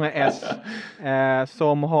 många S,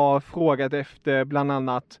 som har frågat efter bland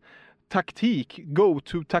annat taktik,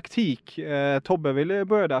 go-to-taktik. Tobbe, vill du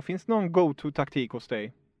börja där? Finns det någon go-to-taktik hos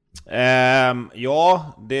dig?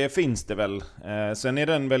 Ja, det finns det väl. Sen är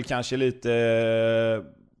den väl kanske lite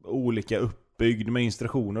olika uppbyggd med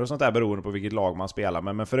instruktioner och sånt där beroende på vilket lag man spelar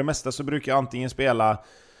med. Men för det mesta så brukar jag antingen spela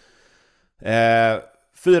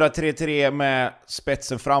 4-3-3 med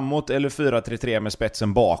spetsen framåt eller 4-3-3 med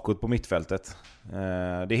spetsen bakåt på mittfältet.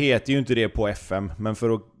 Det heter ju inte det på FM, men för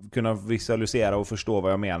att kunna visualisera och förstå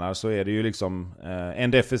vad jag menar så är det ju liksom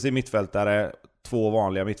en defensiv mittfältare, 2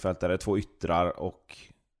 vanliga mittfältare, 2 yttrar och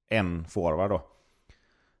en forward då.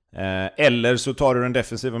 Eller så tar du den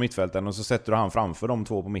defensiva mittfältaren och så sätter du han framför de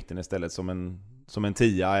 2 på mitten istället som en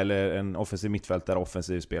 10 eller en offensiv mittfältare,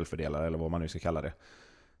 offensiv spelfördelare eller vad man nu ska kalla det.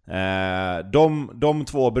 De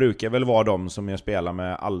två brukar väl vara de som jag spelar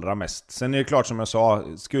med allra mest. Sen är det klart, som jag sa,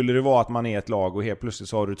 skulle det vara att man är ett lag och helt plötsligt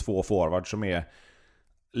så har du 2 forwards som är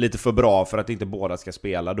lite för bra för att inte båda ska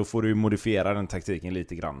spela, då får du modifiera den taktiken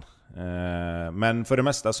lite grann. Men för det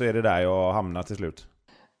mesta så är det där jag hamnar till slut.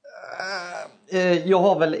 Jag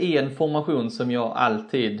har väl en formation som jag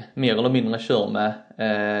alltid mer eller mindre kör med,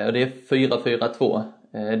 och det är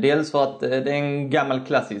 4-4-2. Dels för att det är en gammal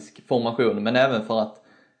klassisk formation, men även för att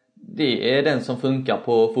det är den som funkar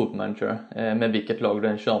på Foot Manager med vilket lag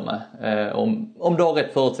den kör med. Om du har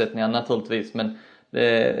rätt förutsättningar naturligtvis, men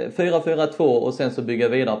 4-4-2 och sen så bygga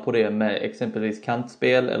vidare på det med exempelvis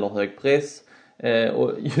kantspel eller hög press.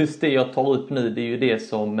 Och just det jag tar upp nu, det är ju det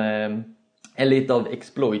som är lite av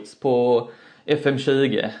exploits på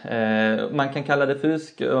FM20. Man kan kalla det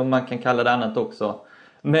fusk och man kan kalla det annat också.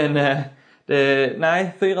 Men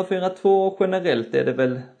nej, 4-4-2 generellt är det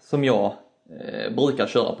väl som jag brukar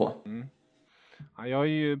köra på. Ja, jag är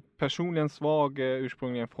ju personligen svag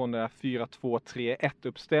ursprungligen från den 4-2-3-1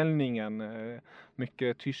 uppställningen.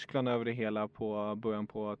 Mycket Tyskland över det hela på början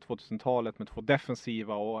på 2000-talet med 2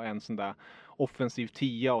 defensiva och en sån där offensiv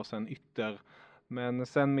 10 och sen ytter. Men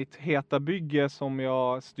sen mitt heta bygge som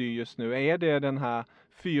jag styr just nu är det den här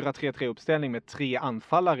 4-3-3 uppställning med 3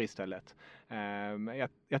 anfallare istället.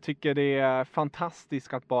 Jag tycker det är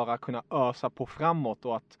fantastiskt att bara kunna ösa på framåt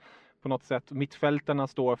och att på något sätt mittfältarna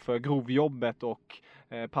står för grovjobbet och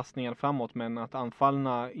passningen framåt, men att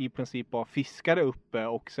anfallarna i princip bara fiskar det uppe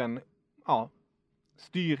och sen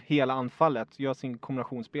styr hela anfallet, gör sin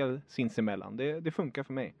kombinationsspel sinsemellan. Det funkar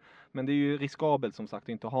för mig. Men det är ju riskabelt som sagt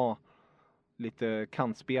inte ha lite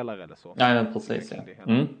kantspelare eller så. Ja, precis.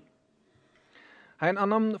 Ja. Här är en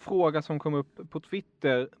annan fråga som kom upp på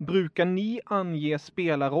Twitter. Brukar ni ange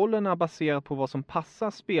spelarrollerna baserat på vad som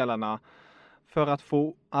passar spelarna för att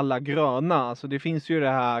få alla gröna? Alltså det finns ju det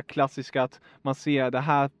här klassiska att man ser det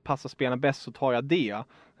här passar spelarna bäst, så tar jag det.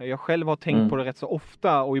 Jag själv har tänkt på det rätt så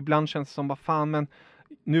ofta och ibland känns det som bara fan, men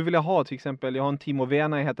nu vill jag ha till exempel, jag har en Timo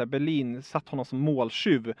Werner i Hertha Berlin, satt honom som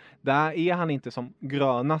måltjuv. Där är han inte som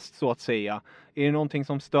grönast så att säga. Är det någonting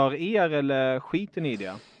som stör er eller skiter ni i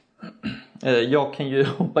det? Jag kan ju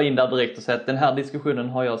hoppa in där direkt och säga att den här diskussionen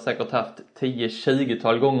har jag säkert haft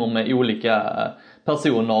 10-20-tal gånger med olika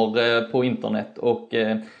personer på internet. Och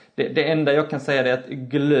det enda jag kan säga är att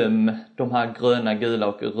glöm de här gröna, gula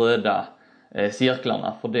och röda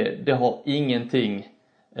cirklarna. För det har ingenting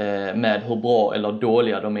med hur bra eller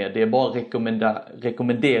dåliga de är. Det är bara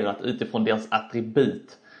rekommenderat utifrån deras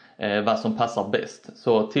attribut vad som passar bäst.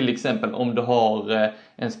 Så till exempel om du har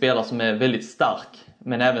en spelare som är väldigt stark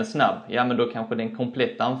men även snabb, ja men då kanske det är en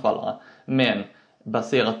komplett anfallare. Men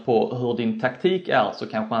baserat på hur din taktik är så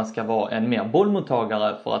kanske han ska vara en mer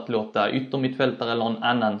bollmottagare för att låta yttermittfältare eller en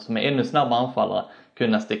annan som är ännu snabbare anfallare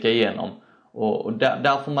kunna sticka igenom. Och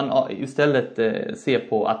där får man istället se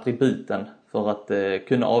på attributen för att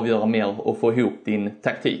kunna avgöra mer och få ihop din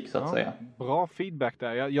taktik så att säga. Bra feedback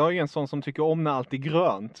där. Jag är en sån som tycker om när allt är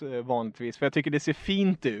grönt vanligtvis. För jag tycker det ser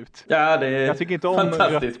fint ut. Ja, det är jag tycker inte om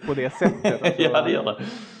rött på det sättet. Alltså, ja, det gör det.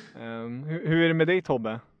 Hur är det med dig,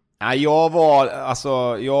 Tobbe? Ja, jag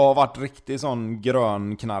har varit riktigt sån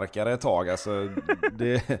grön knarkare ett tag. Alltså,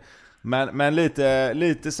 men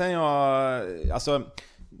lite sen jag... Alltså,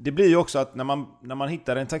 det blir ju också att när man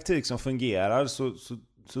hittar en taktik som fungerar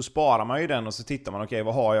så sparar man ju den och så tittar man, okej,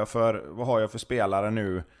 vad har jag för spelare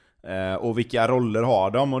nu och vilka roller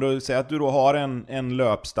har de? Och då säger att du då har en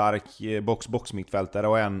löpstark box mittfältare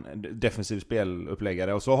och en defensiv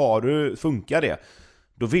speluppläggare och så funkar det.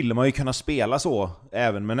 Då vill man ju kunna spela så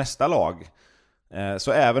även med nästa lag.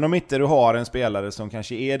 Så även om inte du har en spelare som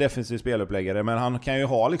kanske är defensiv speluppläggare, men han kan ju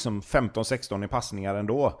ha liksom 15-16 i passningar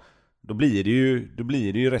ändå. Då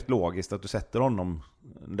blir det ju rätt logiskt att du sätter honom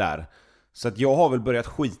där. Så att jag har väl börjat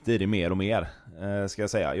skita i det mer och mer, ska jag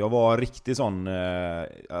säga. Jag var riktigt sån,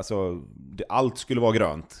 alltså allt skulle vara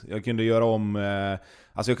grönt. Jag kunde göra om,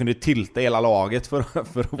 alltså jag kunde tilta hela laget för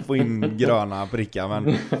att få in gröna prickar.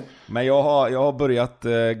 Men jag har börjat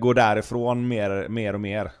gå därifrån mer och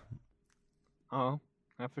mer. Ja,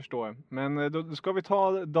 jag förstår. Men då ska vi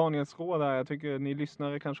ta Daniels råd där. Jag tycker ni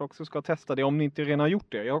lyssnare kanske också ska testa det om ni inte redan har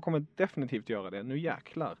gjort det. Jag kommer definitivt göra det. Nu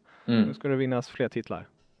jäklar. Nu ska det vinnas fler titlar.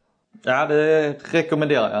 Ja, det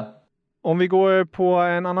rekommenderar jag. Om vi går på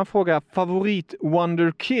en annan fråga. Favorit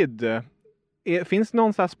Wonder Kid. Finns det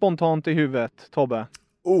någon så här spontant i huvudet, Tobbe?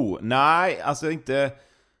 Nej, alltså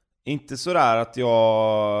inte sådär att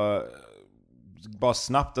jag bara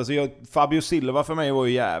snabbt. Alltså Fabio Silva för mig var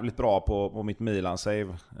ju jävligt bra på mitt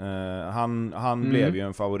Milan-save. Han blev ju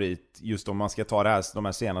en favorit just om man ska ta de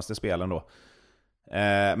här senaste spelen då.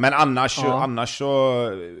 Men annars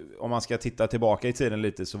så, om man ska titta tillbaka i tiden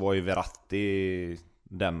lite, så var ju Verratti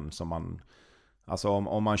den som man... Alltså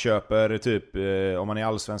om man köper typ, om man är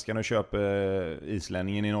allsvenskan och köper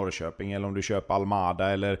islänningen i Norrköping, eller om du köper Almada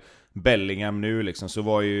eller Bellingham nu liksom, så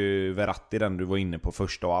var ju Verratti den du var inne på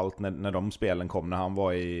först och allt när de spelen kom, när han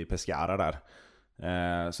var i Pescara där.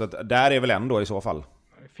 Så att där är väl ändå i så fall.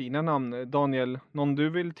 Fina namn. Daniel, någon du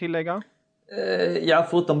vill tillägga? Ja,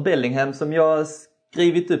 förutom Bellingham som jag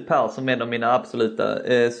skrivit upp här som en av mina absoluta,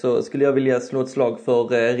 så skulle jag vilja slå ett slag för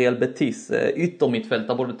Real Betis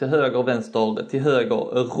yttermittfältare, både till höger och vänster. Till höger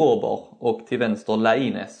Robber och till vänster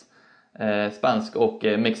Lainez, spansk och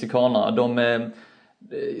mexikanare.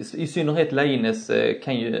 I synnerhet Lainez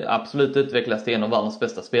kan ju absolut utvecklas till en av världens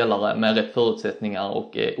bästa spelare med rätt förutsättningar,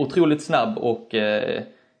 och otroligt snabb och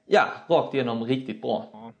rakt igenom riktigt bra.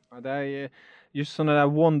 Ja, det är just sådana där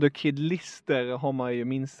Wonderkid-lister har man ju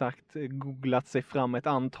minst sagt googlat sig fram ett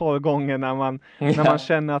antal gånger när man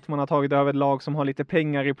känner att man har tagit över ett lag som har lite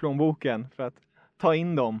pengar i plånboken för att ta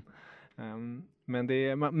in dem. Men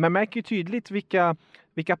man märker ju tydligt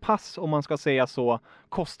vilka pass, om man ska säga så,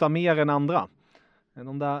 kostar mer än andra.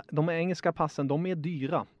 De engelska passen, de är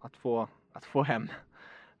dyra att få hem,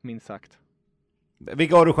 minst sagt.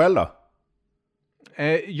 Vilka har du själv då?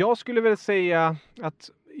 Jag skulle väl säga att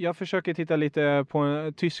jag försöker titta lite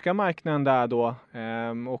på tyska marknaden där då.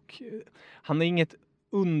 Och han är inget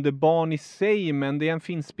underbarn i sig, men det är en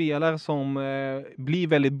fin spelare som blir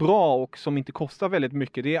väldigt bra och som inte kostar väldigt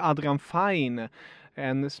mycket. Det är Adrian Fein,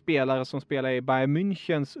 en spelare som spelar i Bayern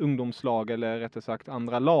Münchens ungdomslag, eller rättare sagt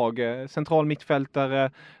andra lag. Central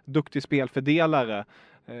mittfältare, duktig spelfördelare.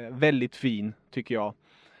 Väldigt fin tycker jag.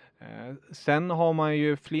 Sen har man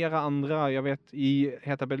ju flera andra. Jag vet i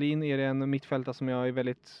Hertha Berlin är det en mittfältare som jag är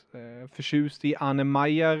väldigt förtjust i. Arne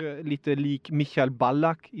Meyer, lite lik Michael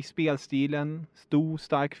Ballack i spelstilen. Stor,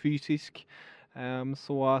 stark, fysisk.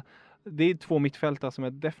 Så det är 2 mittfältare som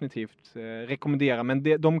jag definitivt rekommenderar.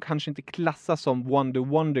 Men de kanske inte klassas som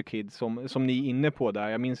Wonderkid som ni är inne på där.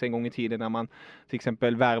 Jag minns en gång i tiden när man till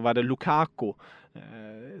exempel värvade Lukaku.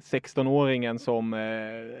 16-åringen som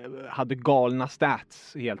hade galna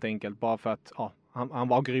stats helt enkelt. Bara för att han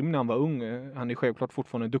var grym när han var ung. Han är självklart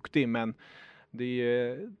fortfarande duktig. Men det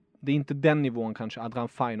är inte den nivån kanske Adrian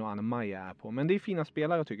Fein och Arne Meyer är på. Men det är fina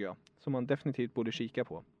spelare tycker jag. Som man definitivt borde kika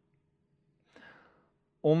på.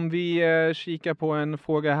 Om vi kikar på en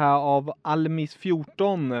fråga här av Almis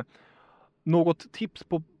 14. Något tips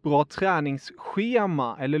på bra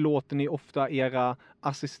träningsschema, eller låter ni ofta era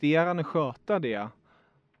assisterande sköta det?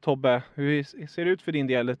 Tobbe, hur ser det ut för din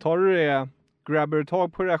del? Grabbar du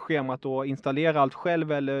tag på det här schemat och installerar allt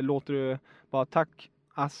själv, eller låter du bara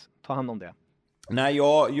ta hand om det? Nej,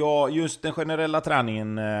 just den generella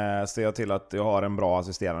träningen ser jag till att jag har en bra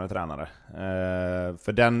assisterande tränare.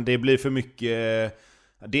 För det blir för mycket...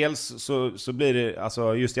 Dels så blir det,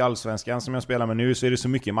 alltså just i allsvenskan som jag spelar med nu, så är det så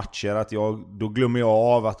mycket matcher att då glömmer jag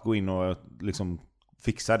av att gå in och liksom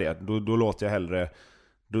fixa det. Då låter jag hellre,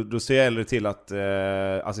 då ser jag hellre till att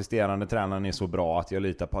assisterande tränaren är så bra att jag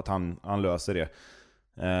litar på att han löser det.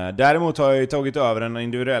 Däremot har jag ju tagit över den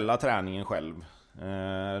individuella träningen själv.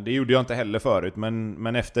 Det gjorde jag inte heller förut,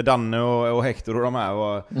 men efter Danne och Hector och de här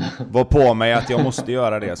var på mig att jag måste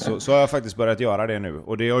göra det, så har jag faktiskt börjat göra det nu.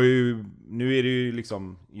 Och det har ju, nu är det ju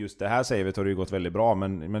liksom, just det här savet har det ju gått väldigt bra,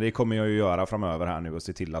 men det kommer jag ju göra framöver här nu, och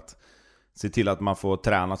se till att man får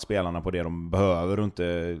tränat spelarna på det de behöver och inte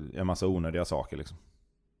en massa onödiga saker liksom.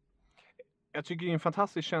 Jag tycker det är en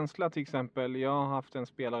fantastisk känsla, till exempel. Jag har haft en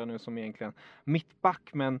spelare nu som egentligen mittback,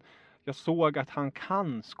 men jag såg att han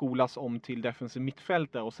kan skolas om till defensiv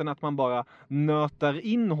mittfältare, och sen att man bara nöter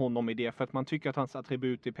in honom i det för att man tycker att hans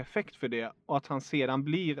attribut är perfekt för det, och att han sedan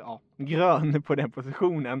blir grön på den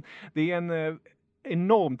positionen. Det är en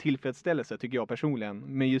enorm tillfredsställelse tycker jag personligen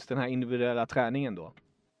med just den här individuella träningen då.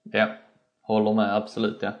 Ja, håller med,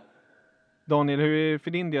 absolut, ja. Daniel, hur är det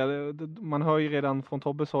för din del? Man hör ju redan från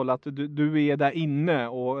Tobbes håll att du är där inne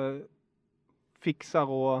och fixar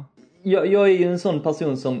och... Jag är ju en sån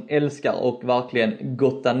person som älskar och verkligen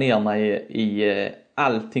gottar ner mig i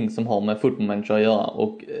allting som har med Football Manager att göra.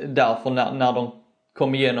 Och därför när de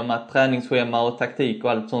kom igenom att träningsschema och taktik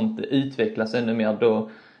och allt sånt utvecklas ännu mer, då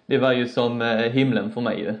det var ju som himlen för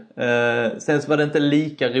mig ju. Sen så var det inte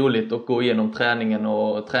lika roligt att gå igenom träningen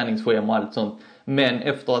och träningsschema och allt sånt. Men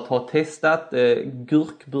efter att ha testat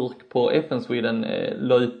Gurkburk på FN Sweden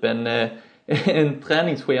la upp en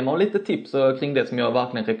träningsschema och lite tips kring det som jag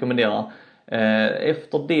verkligen rekommenderar.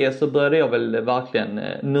 Efter det så började jag väl verkligen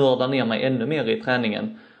nörda ner mig ännu mer i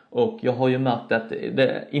träningen. Och jag har ju märkt att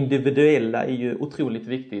det individuella är ju otroligt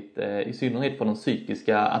viktigt, i synnerhet för de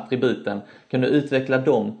psykiska attributen. Kan du utveckla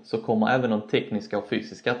dem så kommer även de tekniska och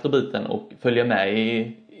fysiska attributen och följa med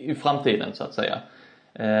i framtiden så att säga.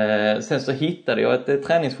 Sen så hittade jag ett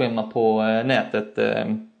träningsschema på nätet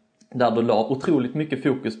där du la otroligt mycket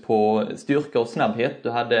fokus på styrka och snabbhet. Du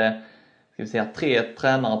hade 3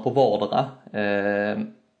 tränare på vardera,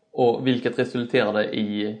 och vilket resulterade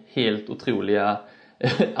i helt otroliga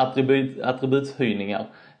attributshöjningar.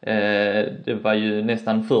 Det var ju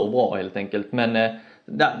nästan för bra helt enkelt. Men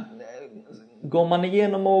går man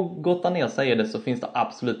igenom och gottar ner sig i det så finns det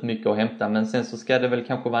absolut mycket att hämta. Men sen så ska det väl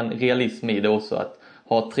kanske vara en realism i det också, att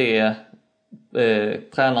ha 3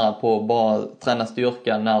 tränare på bara träna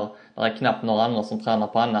styrka när det är knappt några andra som tränar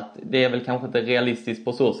på annat. Det är väl kanske inte realistiskt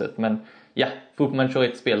på så sätt, men ja, fotboll kör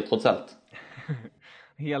ett spel trots allt.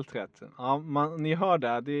 Helt rätt. Ja, ni hör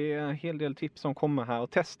det är en hel del tips som kommer här,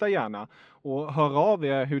 och testa gärna och hör av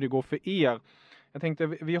er hur det går för er. Jag tänkte,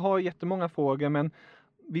 vi har jättemånga frågor, men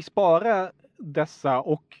vi sparar dessa,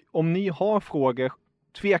 och om ni har frågor,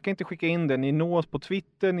 tveka inte skicka in det. Ni når oss på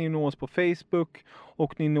Twitter, ni når oss på Facebook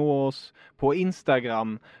och ni når oss på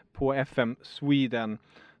Instagram på FM Sweden.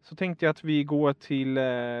 Så tänkte jag att vi går till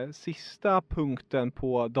sista punkten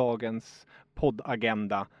på dagens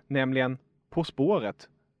poddagenda, nämligen På spåret.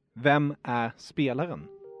 Vem är spelaren?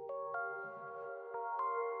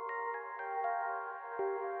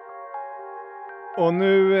 Och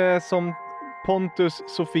nu som Pontus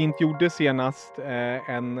så fint gjorde senast,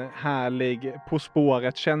 en härlig På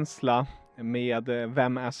spåret-känsla med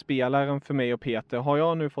Vem är spelaren för mig och Peter, har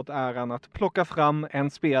jag nu fått äran att plocka fram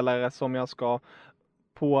en spelare som jag ska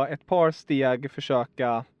på ett par steg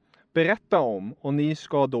försöka berätta om. Och ni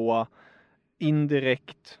ska då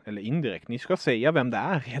indirekt, ni ska säga vem det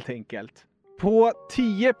är helt enkelt. På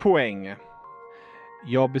 10 poäng.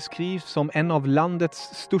 Jag beskrivs som en av landets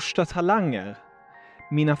största talanger.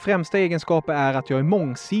 Mina främsta egenskaper är att jag är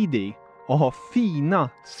mångsidig och har fina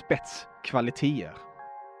spetskvaliteter.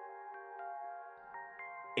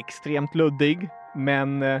 Extremt luddig,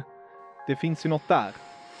 men det finns ju något där.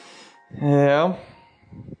 Ja.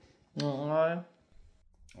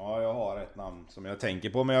 Ja, jag har ett namn som jag tänker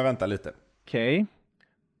på, men jag väntar lite. Okej.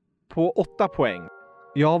 På 8 poäng.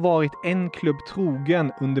 Jag har varit en klubb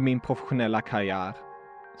trogen under min professionella karriär.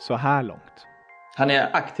 Så här långt. Han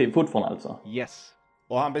är aktiv fortfarande alltså? Yes.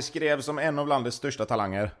 Och han beskrevs som en av landets största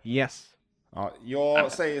talanger? Yes. Ja,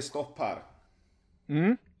 jag säger stopp här.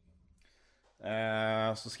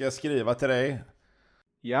 Så ska jag skriva till dig.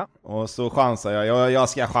 Ja. Och så chansar jag. Jag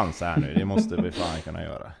ska chansa här nu. Det måste vi fan kunna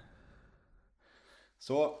göra.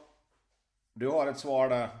 Så, du har ett svar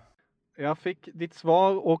där. Jag fick ditt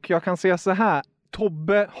svar och jag kan säga så här.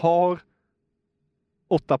 Tobbe har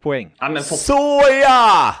 8 poäng. Ja, men så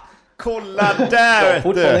ja! Kolla där! Jag har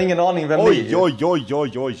fortfarande ingen aning vem det är.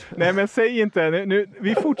 Oj. Nej, men säg inte. Nu,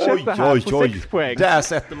 vi fortsätter här på 6 poäng. Där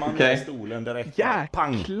sätter man ner stolen direkt.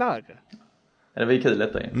 Jäklar! Det var ju kul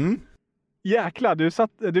detta. Jäklar,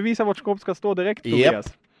 du visar vart skåp ska stå direkt,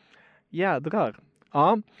 Tobias. Jädrar.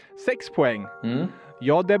 Ja, 6 poäng.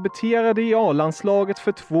 Jag debuterade i A-landslaget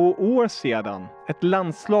för 2 år sedan. Ett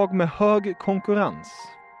landslag med hög konkurrens.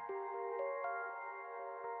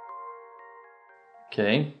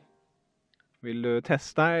 Okej. Vill du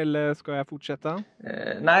testa eller ska jag fortsätta?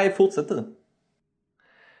 Nej, fortsätt du.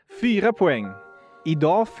 4 poäng.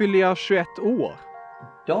 Idag fyller jag 21 år.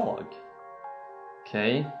 Jag?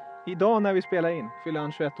 Okej. Idag när vi spelar in fyller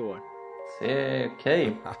han 21 år.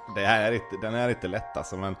 Okej. Den är inte lätt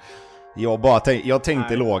alltså, men jag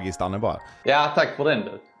tänkte logiskt, Anne, bara. Ja, tack för den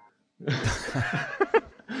du.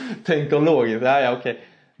 Tänker logiskt, ja okej.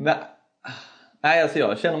 Men, nej, alltså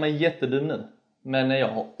jag känner mig jättedum nu. Men jag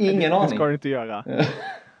har ingen aning. Det ska du inte göra.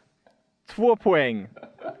 2 poäng.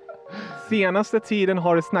 Senaste tiden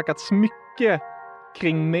har det snackats mycket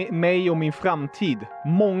kring mig och min framtid.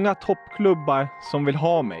 Många toppklubbar som vill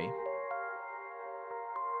ha mig.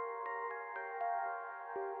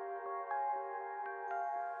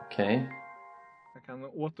 Okej. Jag kan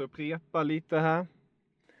återupprepa lite här.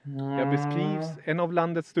 Jag beskrivs en av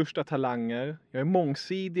landets största talanger. Jag är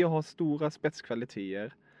mångsidig och har stora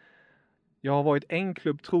spetskvaliteter. Jag har varit en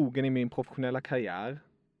klubb trogen i min professionella karriär.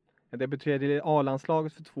 Jag debuterade i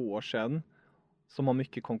A-landslaget för 2 år sedan, som har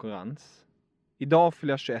mycket konkurrens. Idag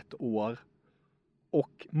fyller jag 21 år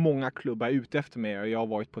och många klubbar är ute efter mig och jag har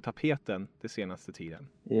varit på tapeten den senaste tiden.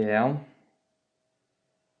 Ja.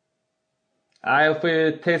 Nej, jag får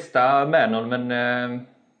ju testa med någon, men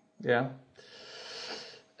ja.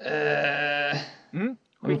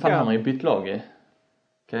 Men fan, han har ju bytt lag.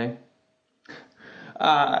 Okej.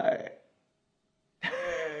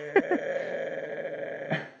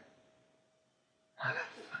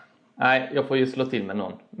 Nej, jag får ju slå till med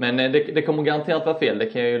någon. Men det kommer garanterat vara fel, det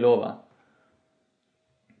kan jag ju lova.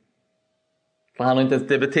 För han har inte ens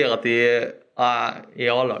debuterat i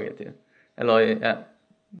A-laget ju. Eller ja.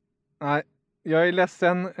 Nej, jag är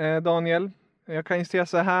ledsen Daniel. Jag kan ju säga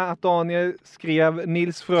så här att Daniel skrev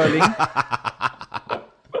Nils Fröling.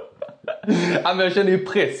 Ja, men jag känner ju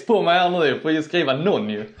press på mig här nu för att skriva någon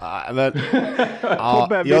ju. Men,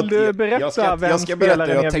 Tobbe, vill du berätta vem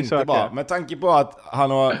spelaren jag tänkte bara. Med tanke på att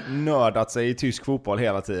han har nördat sig i tysk fotboll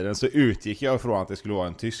hela tiden så utgick jag från att det skulle vara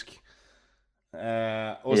en tysk.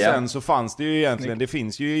 Och sen så fanns det ju egentligen, det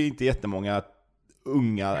finns ju inte jättemånga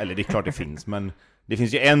unga, eller det är klart det finns, men det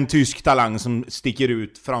finns ju en tysk talang som sticker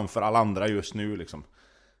ut framför alla andra just nu liksom.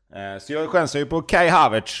 Så jag chansar ju på Kai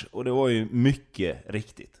Havertz och det var ju mycket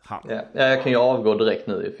riktigt han. Ja, jag kan ju avgå direkt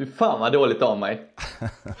nu. Fy fan vad dåligt av mig.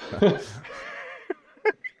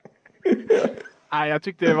 Nej, jag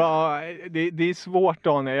tyckte det är svårt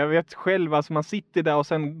Daniel. Jag vet själv, alltså man sitter där och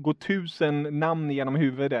sen går 1000 namn genom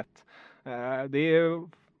huvudet. Det är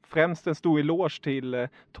främst en stor eloge till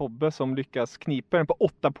Tobbe som lyckas knipa den på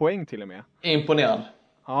 8 poäng till och med. Imponerad.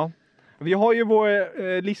 Ja. Vi har ju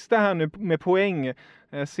vår lista här nu med poäng.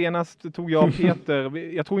 Senast tog jag och Peter,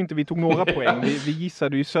 jag tror inte vi tog några poäng. Vi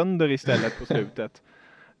gissade ju sönder istället på slutet.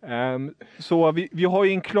 Så vi har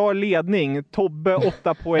ju en klar ledning. Tobbe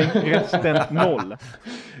 8 poäng, resten 0.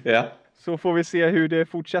 Ja. Så får vi se hur det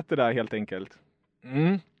fortsätter där helt enkelt.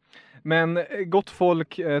 Men gott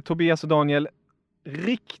folk, Tobias och Daniel,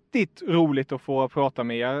 riktigt roligt att få prata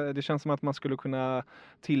med er. Det känns som att man skulle kunna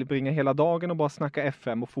tillbringa hela dagen och bara snacka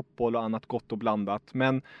FM och fotboll och annat gott och blandat.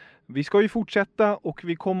 Men vi ska ju fortsätta och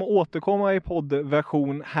vi kommer återkomma i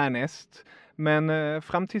poddversion härnäst. Men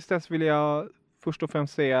fram tills dess vill jag först och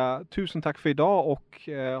främst säga tusen tack för idag och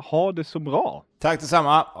ha det så bra. Tack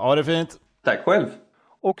detsamma, ha det fint. Tack själv.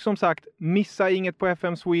 Och som sagt, missa inget på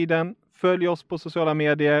FM Sweden. Följ oss på sociala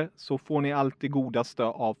medier så får ni allt det godaste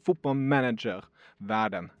av Football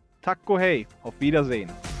Manager-världen. Tack och hej, auf Wiedersehen.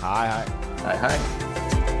 Hej hej. Hej hej.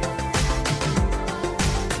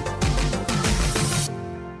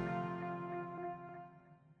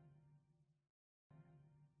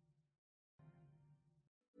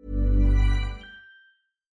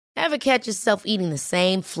 Ever catch yourself eating the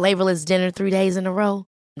same flavorless dinner 3 days in a row?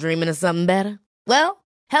 Dreaming of something better? Well,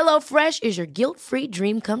 HelloFresh is your guilt-free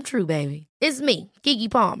dream come true, baby. It's me, Keke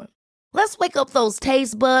Palmer. Let's wake up those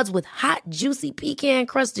taste buds with hot, juicy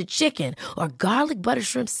pecan-crusted chicken or garlic butter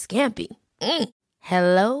shrimp scampi.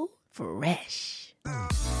 Hello Fresh.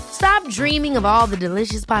 Stop dreaming of all the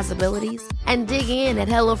delicious possibilities and dig in at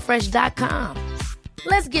HelloFresh.com.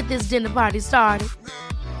 Let's get this dinner party started.